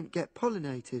 bushes don't get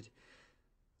pollinated.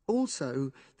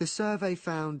 Also, the survey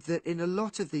found that in a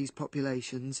lot of these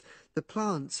populations, the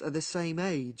plants are the same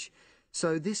age,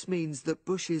 so this means that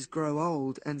bushes grow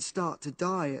old and start to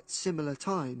die at similar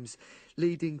times,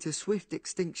 leading to swift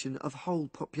extinction of whole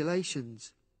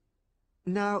populations.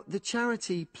 Now, the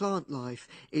charity Plant Life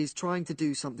is trying to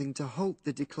do something to halt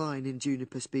the decline in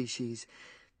juniper species.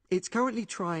 It's currently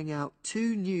trying out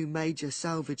 2 new major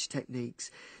salvage techniques,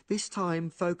 this time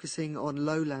focusing on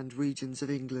lowland regions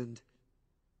of England.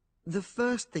 The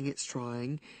first thing it's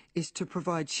trying is to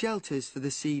provide shelters for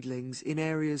the seedlings in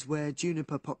areas where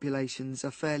juniper populations are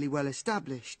fairly well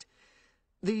established.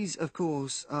 These, of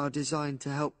course, are designed to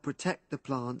help protect the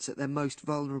plants at their most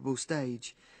vulnerable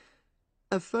stage.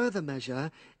 A further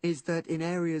measure is that in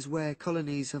areas where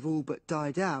colonies have all but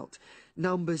died out,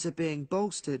 numbers are being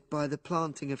bolstered by the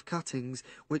planting of cuttings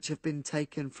which have been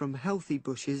taken from healthy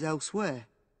bushes elsewhere.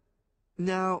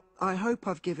 Now, I hope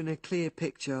I've given a clear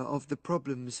picture of the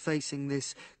problems facing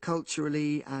this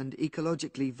culturally and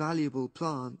ecologically valuable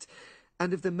plant,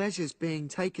 and of the measures being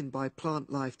taken by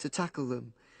Plant Life to tackle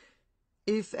them.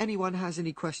 If anyone has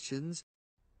any questions...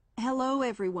 Hello,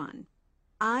 everyone.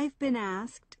 I've been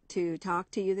asked to talk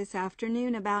to you this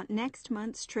afternoon about next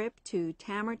month's trip to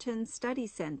Tamerton Study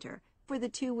Center for the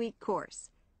 2-week course.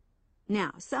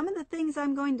 Now, some of the things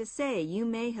I'm going to say you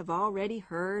may have already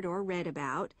heard or read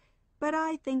about, but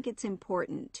I think it's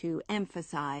important to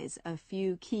emphasize a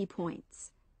few key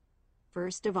points.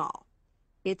 First of all,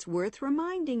 it's worth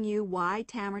reminding you why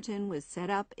Tamerton was set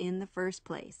up in the first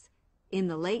place, in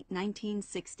the late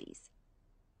 1960s.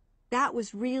 That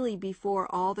was really before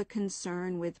all the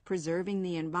concern with preserving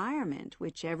the environment,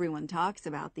 which everyone talks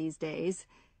about these days.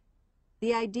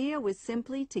 The idea was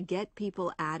simply to get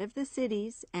people out of the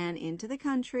cities and into the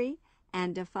country,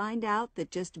 and to find out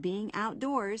that just being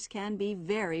outdoors can be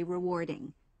very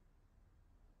rewarding.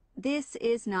 This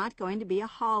is not going to be a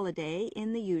holiday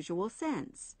in the usual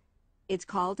sense. It's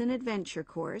called an adventure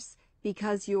course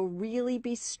because you'll really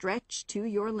be stretched to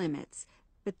your limits,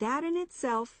 but that in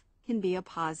itself can be a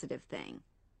positive thing.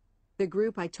 The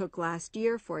group I took last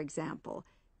year, for example,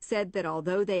 said that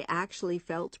although they actually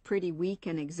felt pretty weak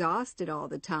and exhausted all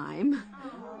the time,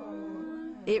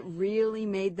 it really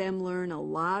made them learn a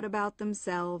lot about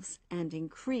themselves and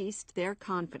increased their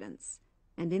confidence.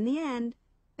 And in the end,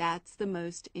 that's the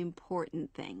most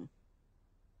important thing.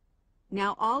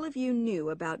 Now, all of you knew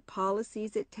about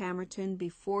policies at Tamerton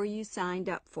before you signed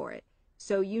up for it,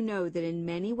 so you know that in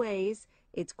many ways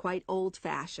it's quite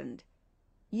old-fashioned.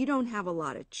 You don't have a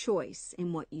lot of choice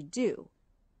in what you do.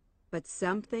 But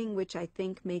something which I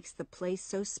think makes the place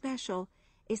so special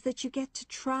is that you get to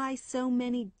try so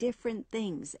many different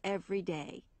things every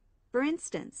day. For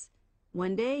instance,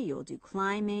 one day you'll do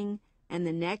climbing, and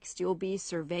the next you'll be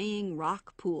surveying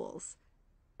rock pools.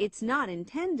 It's not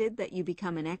intended that you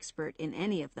become an expert in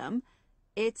any of them.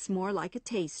 It's more like a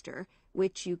taster,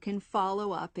 which you can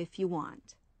follow up if you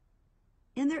want.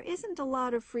 And there isn't a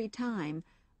lot of free time.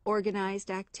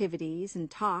 Organized activities and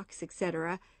talks,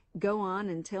 etc., go on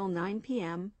until 9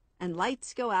 p.m., and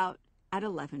lights go out at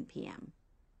 11 p.m.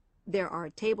 There are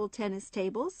table tennis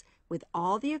tables with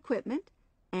all the equipment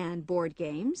and board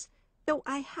games, though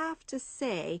I have to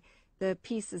say the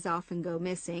pieces often go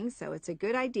missing, so it's a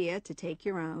good idea to take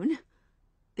your own.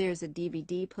 There's a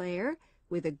DVD player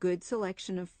with a good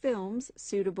selection of films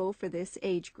suitable for this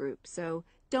age group, so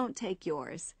don't take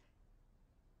yours.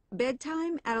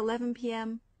 Bedtime at 11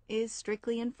 p.m. is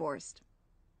strictly enforced,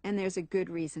 and there's a good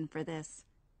reason for this.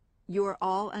 You're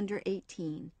all under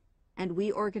 18, and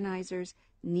we organizers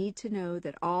need to know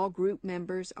that all group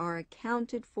members are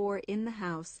accounted for in the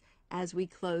house as we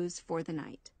close for the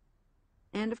night.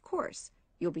 And of course,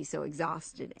 you'll be so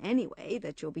exhausted anyway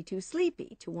that you'll be too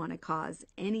sleepy to want to cause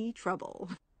any trouble.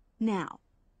 Now,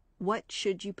 what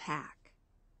should you pack?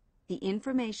 The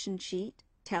information sheet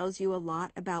tells you a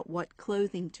lot about what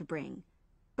clothing to bring.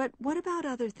 But what about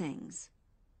other things?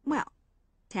 Well,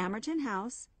 Tamerton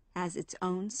House has its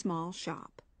own small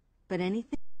shop, but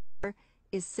anything there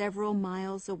is several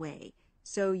miles away,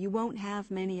 so you won't have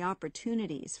many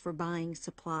opportunities for buying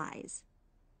supplies.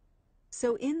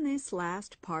 So in this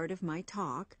last part of my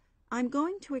talk, I'm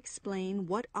going to explain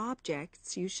what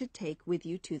objects you should take with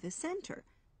you to the center,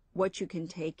 what you can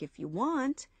take if you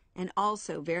want, and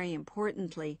also, very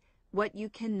importantly, what you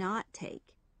cannot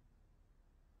take.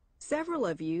 Several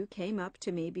of you came up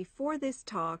to me before this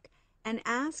talk and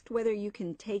asked whether you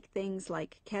can take things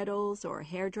like kettles or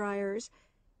hair dryers.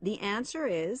 The answer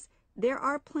is there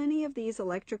are plenty of these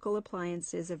electrical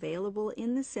appliances available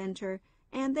in the center,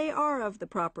 and they are of the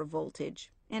proper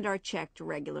voltage and are checked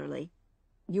regularly.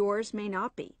 Yours may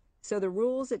not be, so the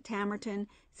rules at Tamerton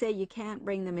say you can't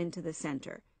bring them into the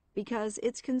center because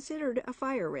it's considered a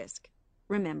fire risk.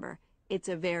 Remember, it's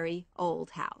a very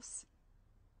old house.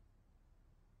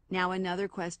 Now, another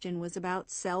question was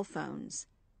about cell phones.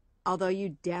 Although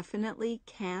you definitely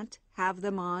can't have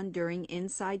them on during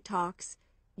inside talks,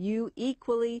 you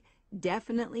equally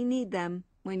definitely need them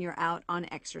when you're out on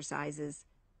exercises.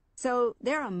 So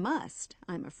they're a must,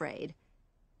 I'm afraid.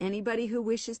 Anybody who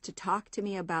wishes to talk to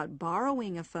me about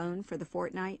borrowing a phone for the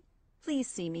fortnight, please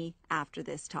see me after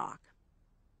this talk.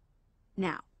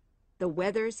 Now, the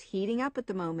weather's heating up at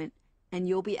the moment, and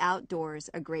you'll be outdoors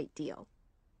a great deal.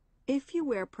 If you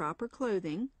wear proper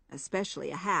clothing, especially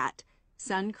a hat,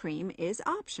 sun cream is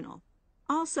optional.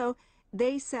 Also,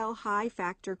 they sell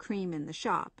high-factor cream in the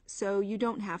shop, so you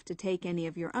don't have to take any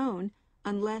of your own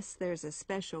unless there's a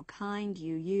special kind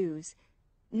you use.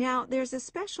 Now, there's a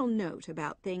special note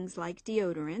about things like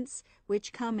deodorants,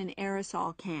 which come in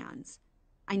aerosol cans.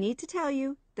 I need to tell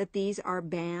you that these are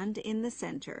banned in the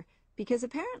center because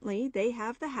apparently they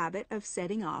have the habit of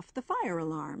setting off the fire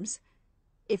alarms.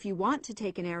 If you want to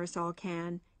take an aerosol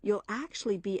can, you'll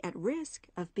actually be at risk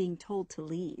of being told to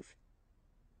leave.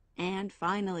 And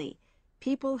finally,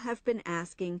 people have been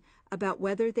asking about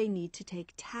whether they need to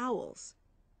take towels.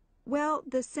 Well,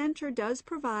 the center does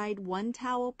provide 1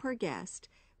 towel per guest,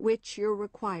 which you're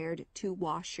required to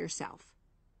wash yourself.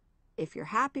 If you're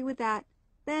happy with that,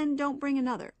 then don't bring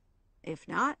another. If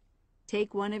not,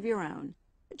 take one of your own.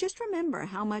 Just remember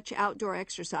how much outdoor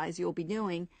exercise you'll be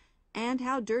doing and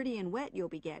how dirty and wet you'll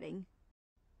be getting.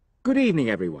 Good evening,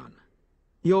 everyone.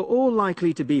 You're all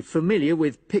likely to be familiar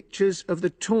with pictures of the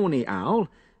tawny owl.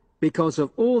 Because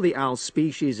of all the owl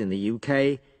species in the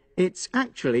UK, it's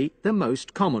actually the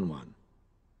most common one.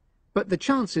 But the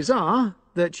chances are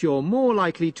that you're more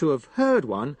likely to have heard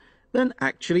one than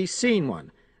actually seen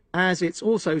one, as it's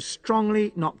also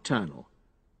strongly nocturnal.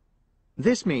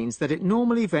 This means that it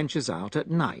normally ventures out at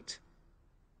night.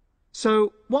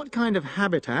 So, what kind of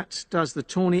habitat does the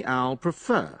tawny owl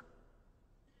prefer?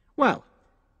 Well,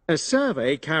 a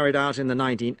survey carried out in the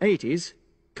 1980s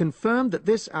confirmed that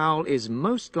this owl is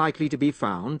most likely to be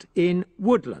found in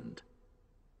woodland.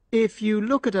 If you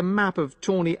look at a map of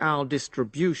tawny owl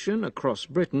distribution across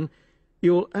Britain,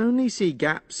 you'll only see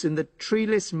gaps in the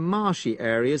treeless marshy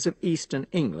areas of eastern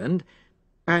England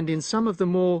and in some of the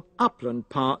more upland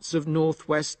parts of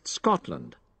northwest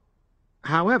Scotland.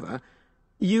 However,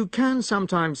 you can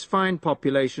sometimes find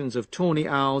populations of tawny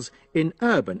owls in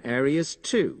urban areas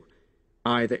too,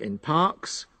 either in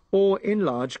parks or in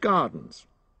large gardens.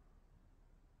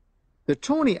 The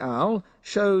tawny owl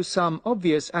shows some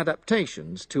obvious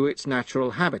adaptations to its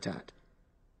natural habitat.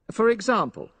 For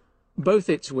example, both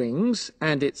its wings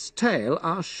and its tail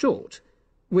are short,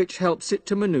 which helps it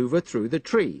to maneuver through the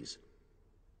trees.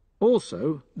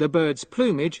 Also, the bird's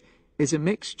plumage is a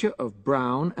mixture of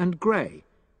brown and grey,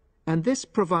 and this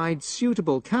provides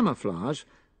suitable camouflage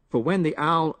for when the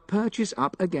owl perches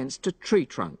up against a tree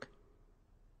trunk.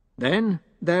 Then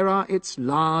there are its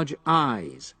large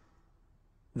eyes.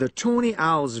 The tawny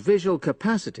owl's visual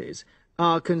capacities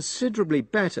are considerably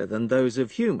better than those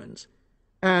of humans,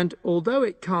 and although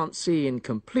it can't see in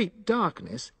complete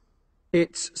darkness,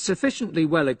 it's sufficiently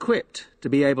well equipped to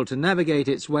be able to navigate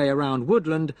its way around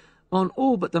woodland on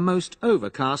all but the most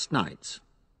overcast nights.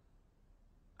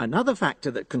 Another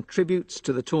factor that contributes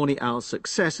to the tawny owl's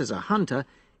success as a hunter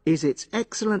is its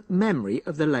excellent memory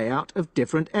of the layout of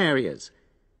different areas.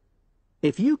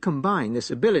 If you combine this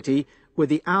ability with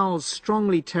the owl's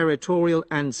strongly territorial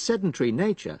and sedentary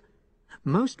nature,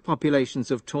 most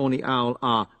populations of tawny owl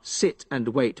are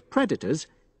sit-and-wait predators,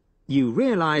 you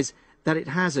realize that it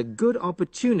has a good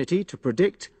opportunity to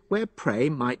predict where prey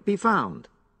might be found.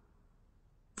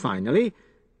 Finally,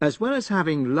 as well as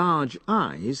having large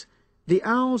eyes, the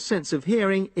owl's sense of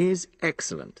hearing is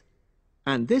excellent,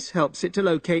 and this helps it to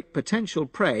locate potential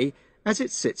prey as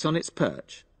it sits on its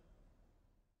perch.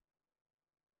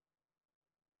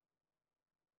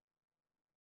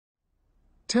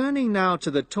 Turning now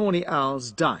to the tawny owl's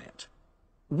diet.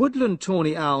 Woodland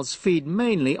tawny owls feed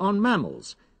mainly on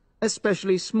mammals,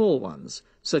 especially small ones,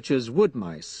 such as wood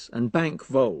mice and bank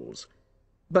voles.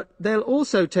 But they'll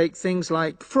also take things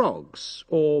like frogs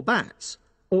or bats,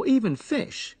 or even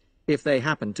fish, if they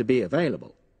happen to be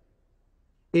available.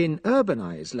 In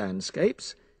urbanized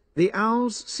landscapes, the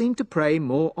owls seem to prey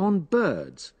more on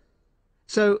birds.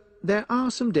 So there are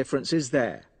some differences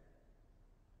there.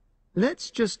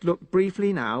 Let's just look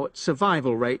briefly now at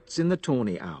survival rates in the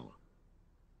tawny owl.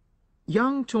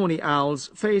 Young tawny owls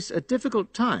face a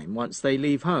difficult time once they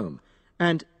leave home,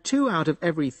 and 2 out of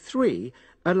every 3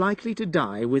 are likely to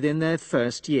die within their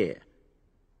first year.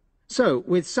 So,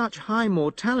 with such high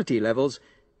mortality levels,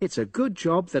 it's a good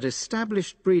job that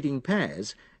established breeding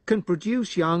pairs can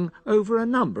produce young over a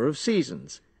number of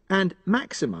seasons and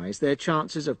maximize their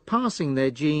chances of passing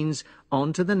their genes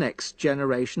on to the next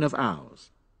generation of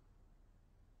owls.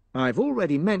 I've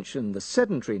already mentioned the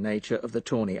sedentary nature of the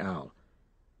tawny owl,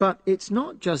 but it's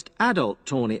not just adult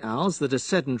tawny owls that are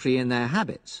sedentary in their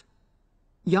habits.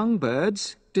 Young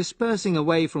birds, dispersing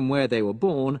away from where they were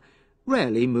born,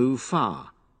 rarely move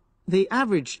far. The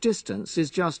average distance is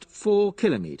just 4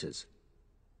 kilometres.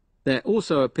 There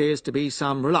also appears to be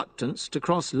some reluctance to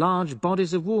cross large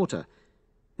bodies of water.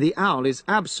 The owl is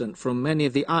absent from many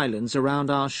of the islands around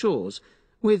our shores,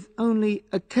 with only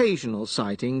occasional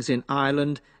sightings in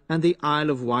Ireland and the Isle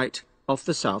of Wight off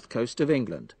the south coast of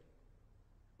England.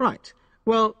 Right,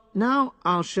 well, now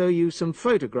I'll show you some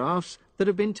photographs that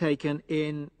have been taken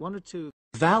in 1 or 2...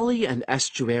 Valley and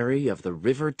estuary of the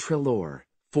River Treloar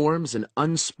forms an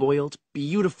unspoilt,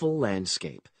 beautiful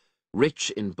landscape,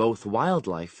 rich in both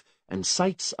wildlife and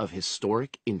sites of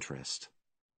historic interest.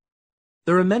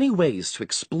 There are many ways to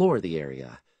explore the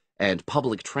area, and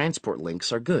public transport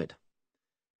links are good.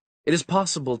 It is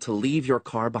possible to leave your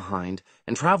car behind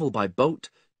and travel by boat,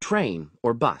 train,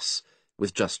 or bus,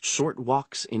 with just short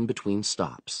walks in between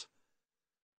stops.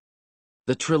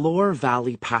 The Treloar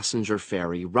Valley passenger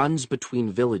ferry runs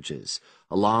between villages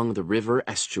along the river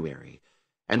estuary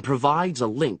and provides a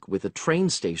link with a train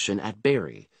station at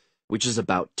Barry, which is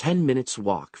about 10 minutes'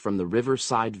 walk from the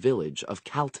riverside village of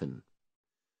Calton.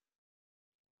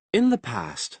 In the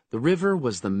past, the river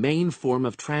was the main form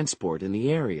of transport in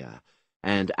the area,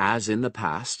 And as in the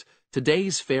past,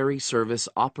 today's ferry service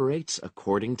operates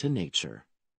according to nature.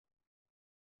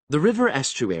 The river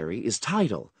estuary is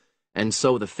tidal, and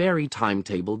so the ferry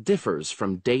timetable differs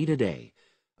from day to day,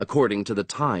 according to the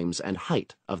times and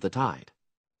height of the tide.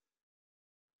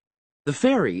 The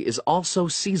ferry is also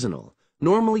seasonal,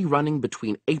 normally running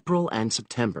between April and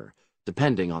September,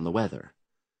 depending on the weather.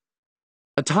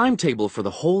 A timetable for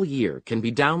the whole year can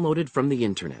be downloaded from the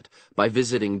internet by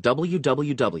visiting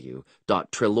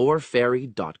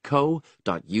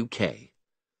www.treloarferry.co.uk.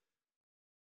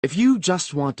 If you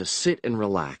just want to sit and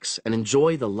relax and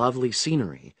enjoy the lovely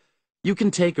scenery, you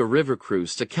can take a river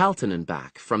cruise to Calton and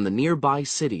back from the nearby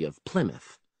city of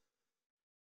Plymouth.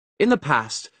 In the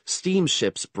past,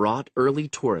 steamships brought early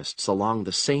tourists along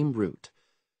the same route.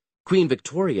 Queen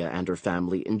Victoria and her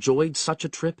family enjoyed such a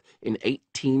trip in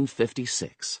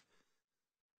 1856.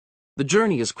 The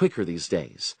journey is quicker these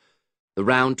days. The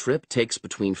round trip takes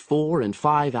between 4 and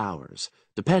 5 hours,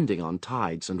 depending on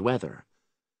tides and weather.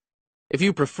 If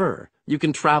you prefer, you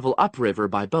can travel upriver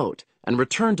by boat and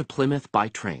return to Plymouth by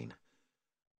train.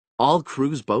 All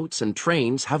cruise boats and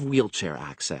trains have wheelchair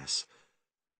access.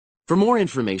 For more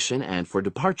information and for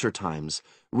departure times,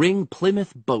 ring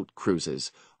Plymouth Boat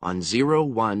Cruises on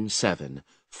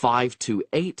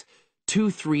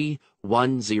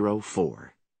 017-528-23104.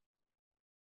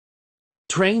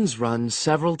 Trains run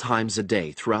several times a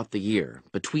day throughout the year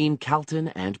between Calton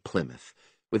and Plymouth,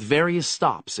 with various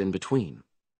stops in between.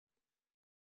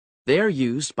 They are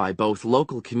used by both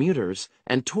local commuters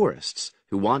and tourists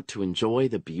who want to enjoy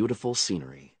the beautiful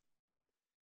scenery.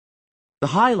 The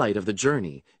highlight of the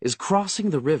journey is crossing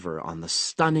the river on the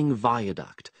stunning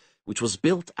viaduct, which was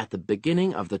built at the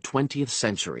beginning of the 20th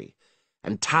century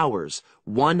and towers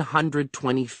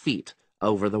 120 feet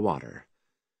over the water.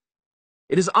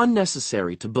 It is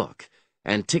unnecessary to book,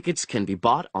 and tickets can be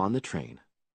bought on the train.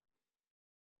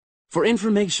 For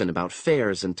information about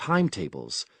fares and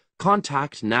timetables,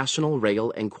 contact National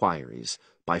Rail Enquiries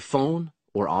by phone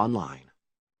or online.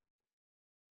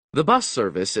 The bus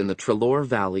service in the Treloar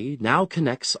Valley now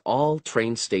connects all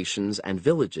train stations and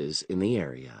villages in the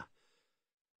area.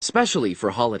 Especially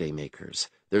for holidaymakers,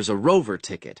 there's a Rover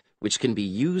ticket which can be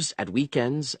used at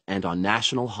weekends and on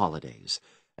national holidays,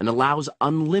 and allows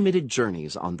unlimited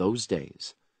journeys on those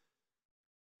days.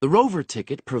 The Rover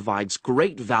ticket provides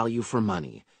great value for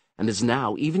money and is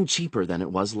now even cheaper than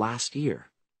it was last year.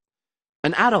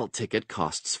 An adult ticket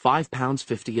costs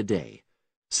 £5.50 a day.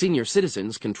 Senior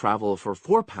citizens can travel for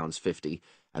 £4.50,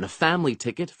 and a family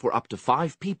ticket for up to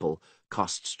 5 people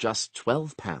costs just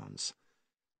 £12.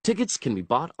 Tickets can be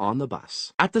bought on the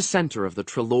bus. At the center of the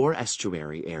Treloar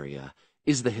estuary area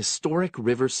is the historic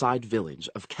riverside village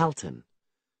of Calton.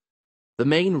 The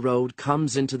main road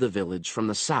comes into the village from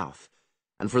the south,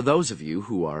 and for those of you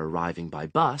who are arriving by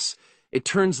bus, it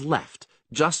turns left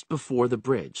just before the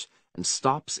bridge and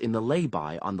stops in the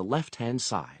lay-by on the left-hand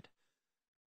side.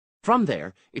 From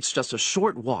there, it's just a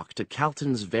short walk to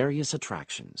Calton's various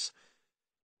attractions.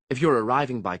 If you're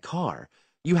arriving by car,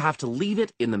 you have to leave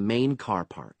it in the main car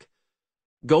park.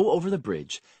 Go over the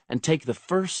bridge and take the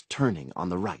first turning on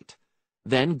the right.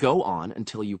 Then go on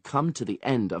until you come to the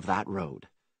end of that road.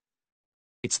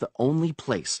 It's the only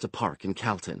place to park in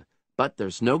Calton, but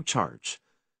there's no charge.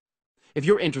 If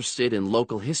you're interested in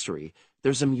local history,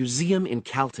 there's a museum in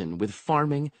Calton with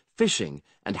farming, fishing,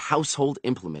 and household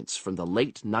implements from the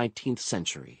late 19th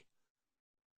century.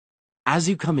 As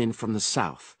you come in from the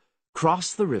south,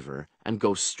 cross the river and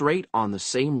go straight on the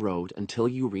same road until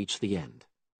you reach the end.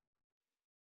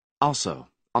 Also,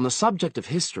 on the subject of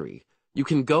history, you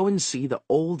can go and see the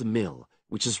old mill,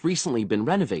 which has recently been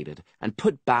renovated and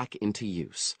put back into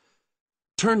use.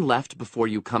 Turn left before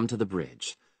you come to the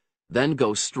bridge. Then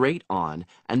go straight on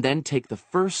and then take the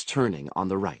first turning on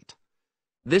the right.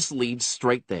 This leads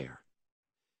straight there.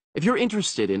 If you're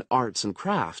interested in arts and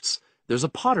crafts, there's a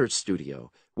potter's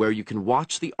studio where you can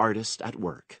watch the artist at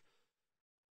work.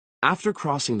 After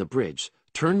crossing the bridge,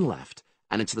 turn left,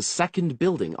 and it's the second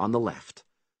building on the left.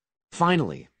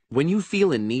 Finally, when you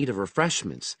feel in need of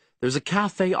refreshments, there's a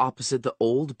cafe opposite the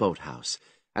old boathouse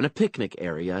and a picnic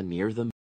area near the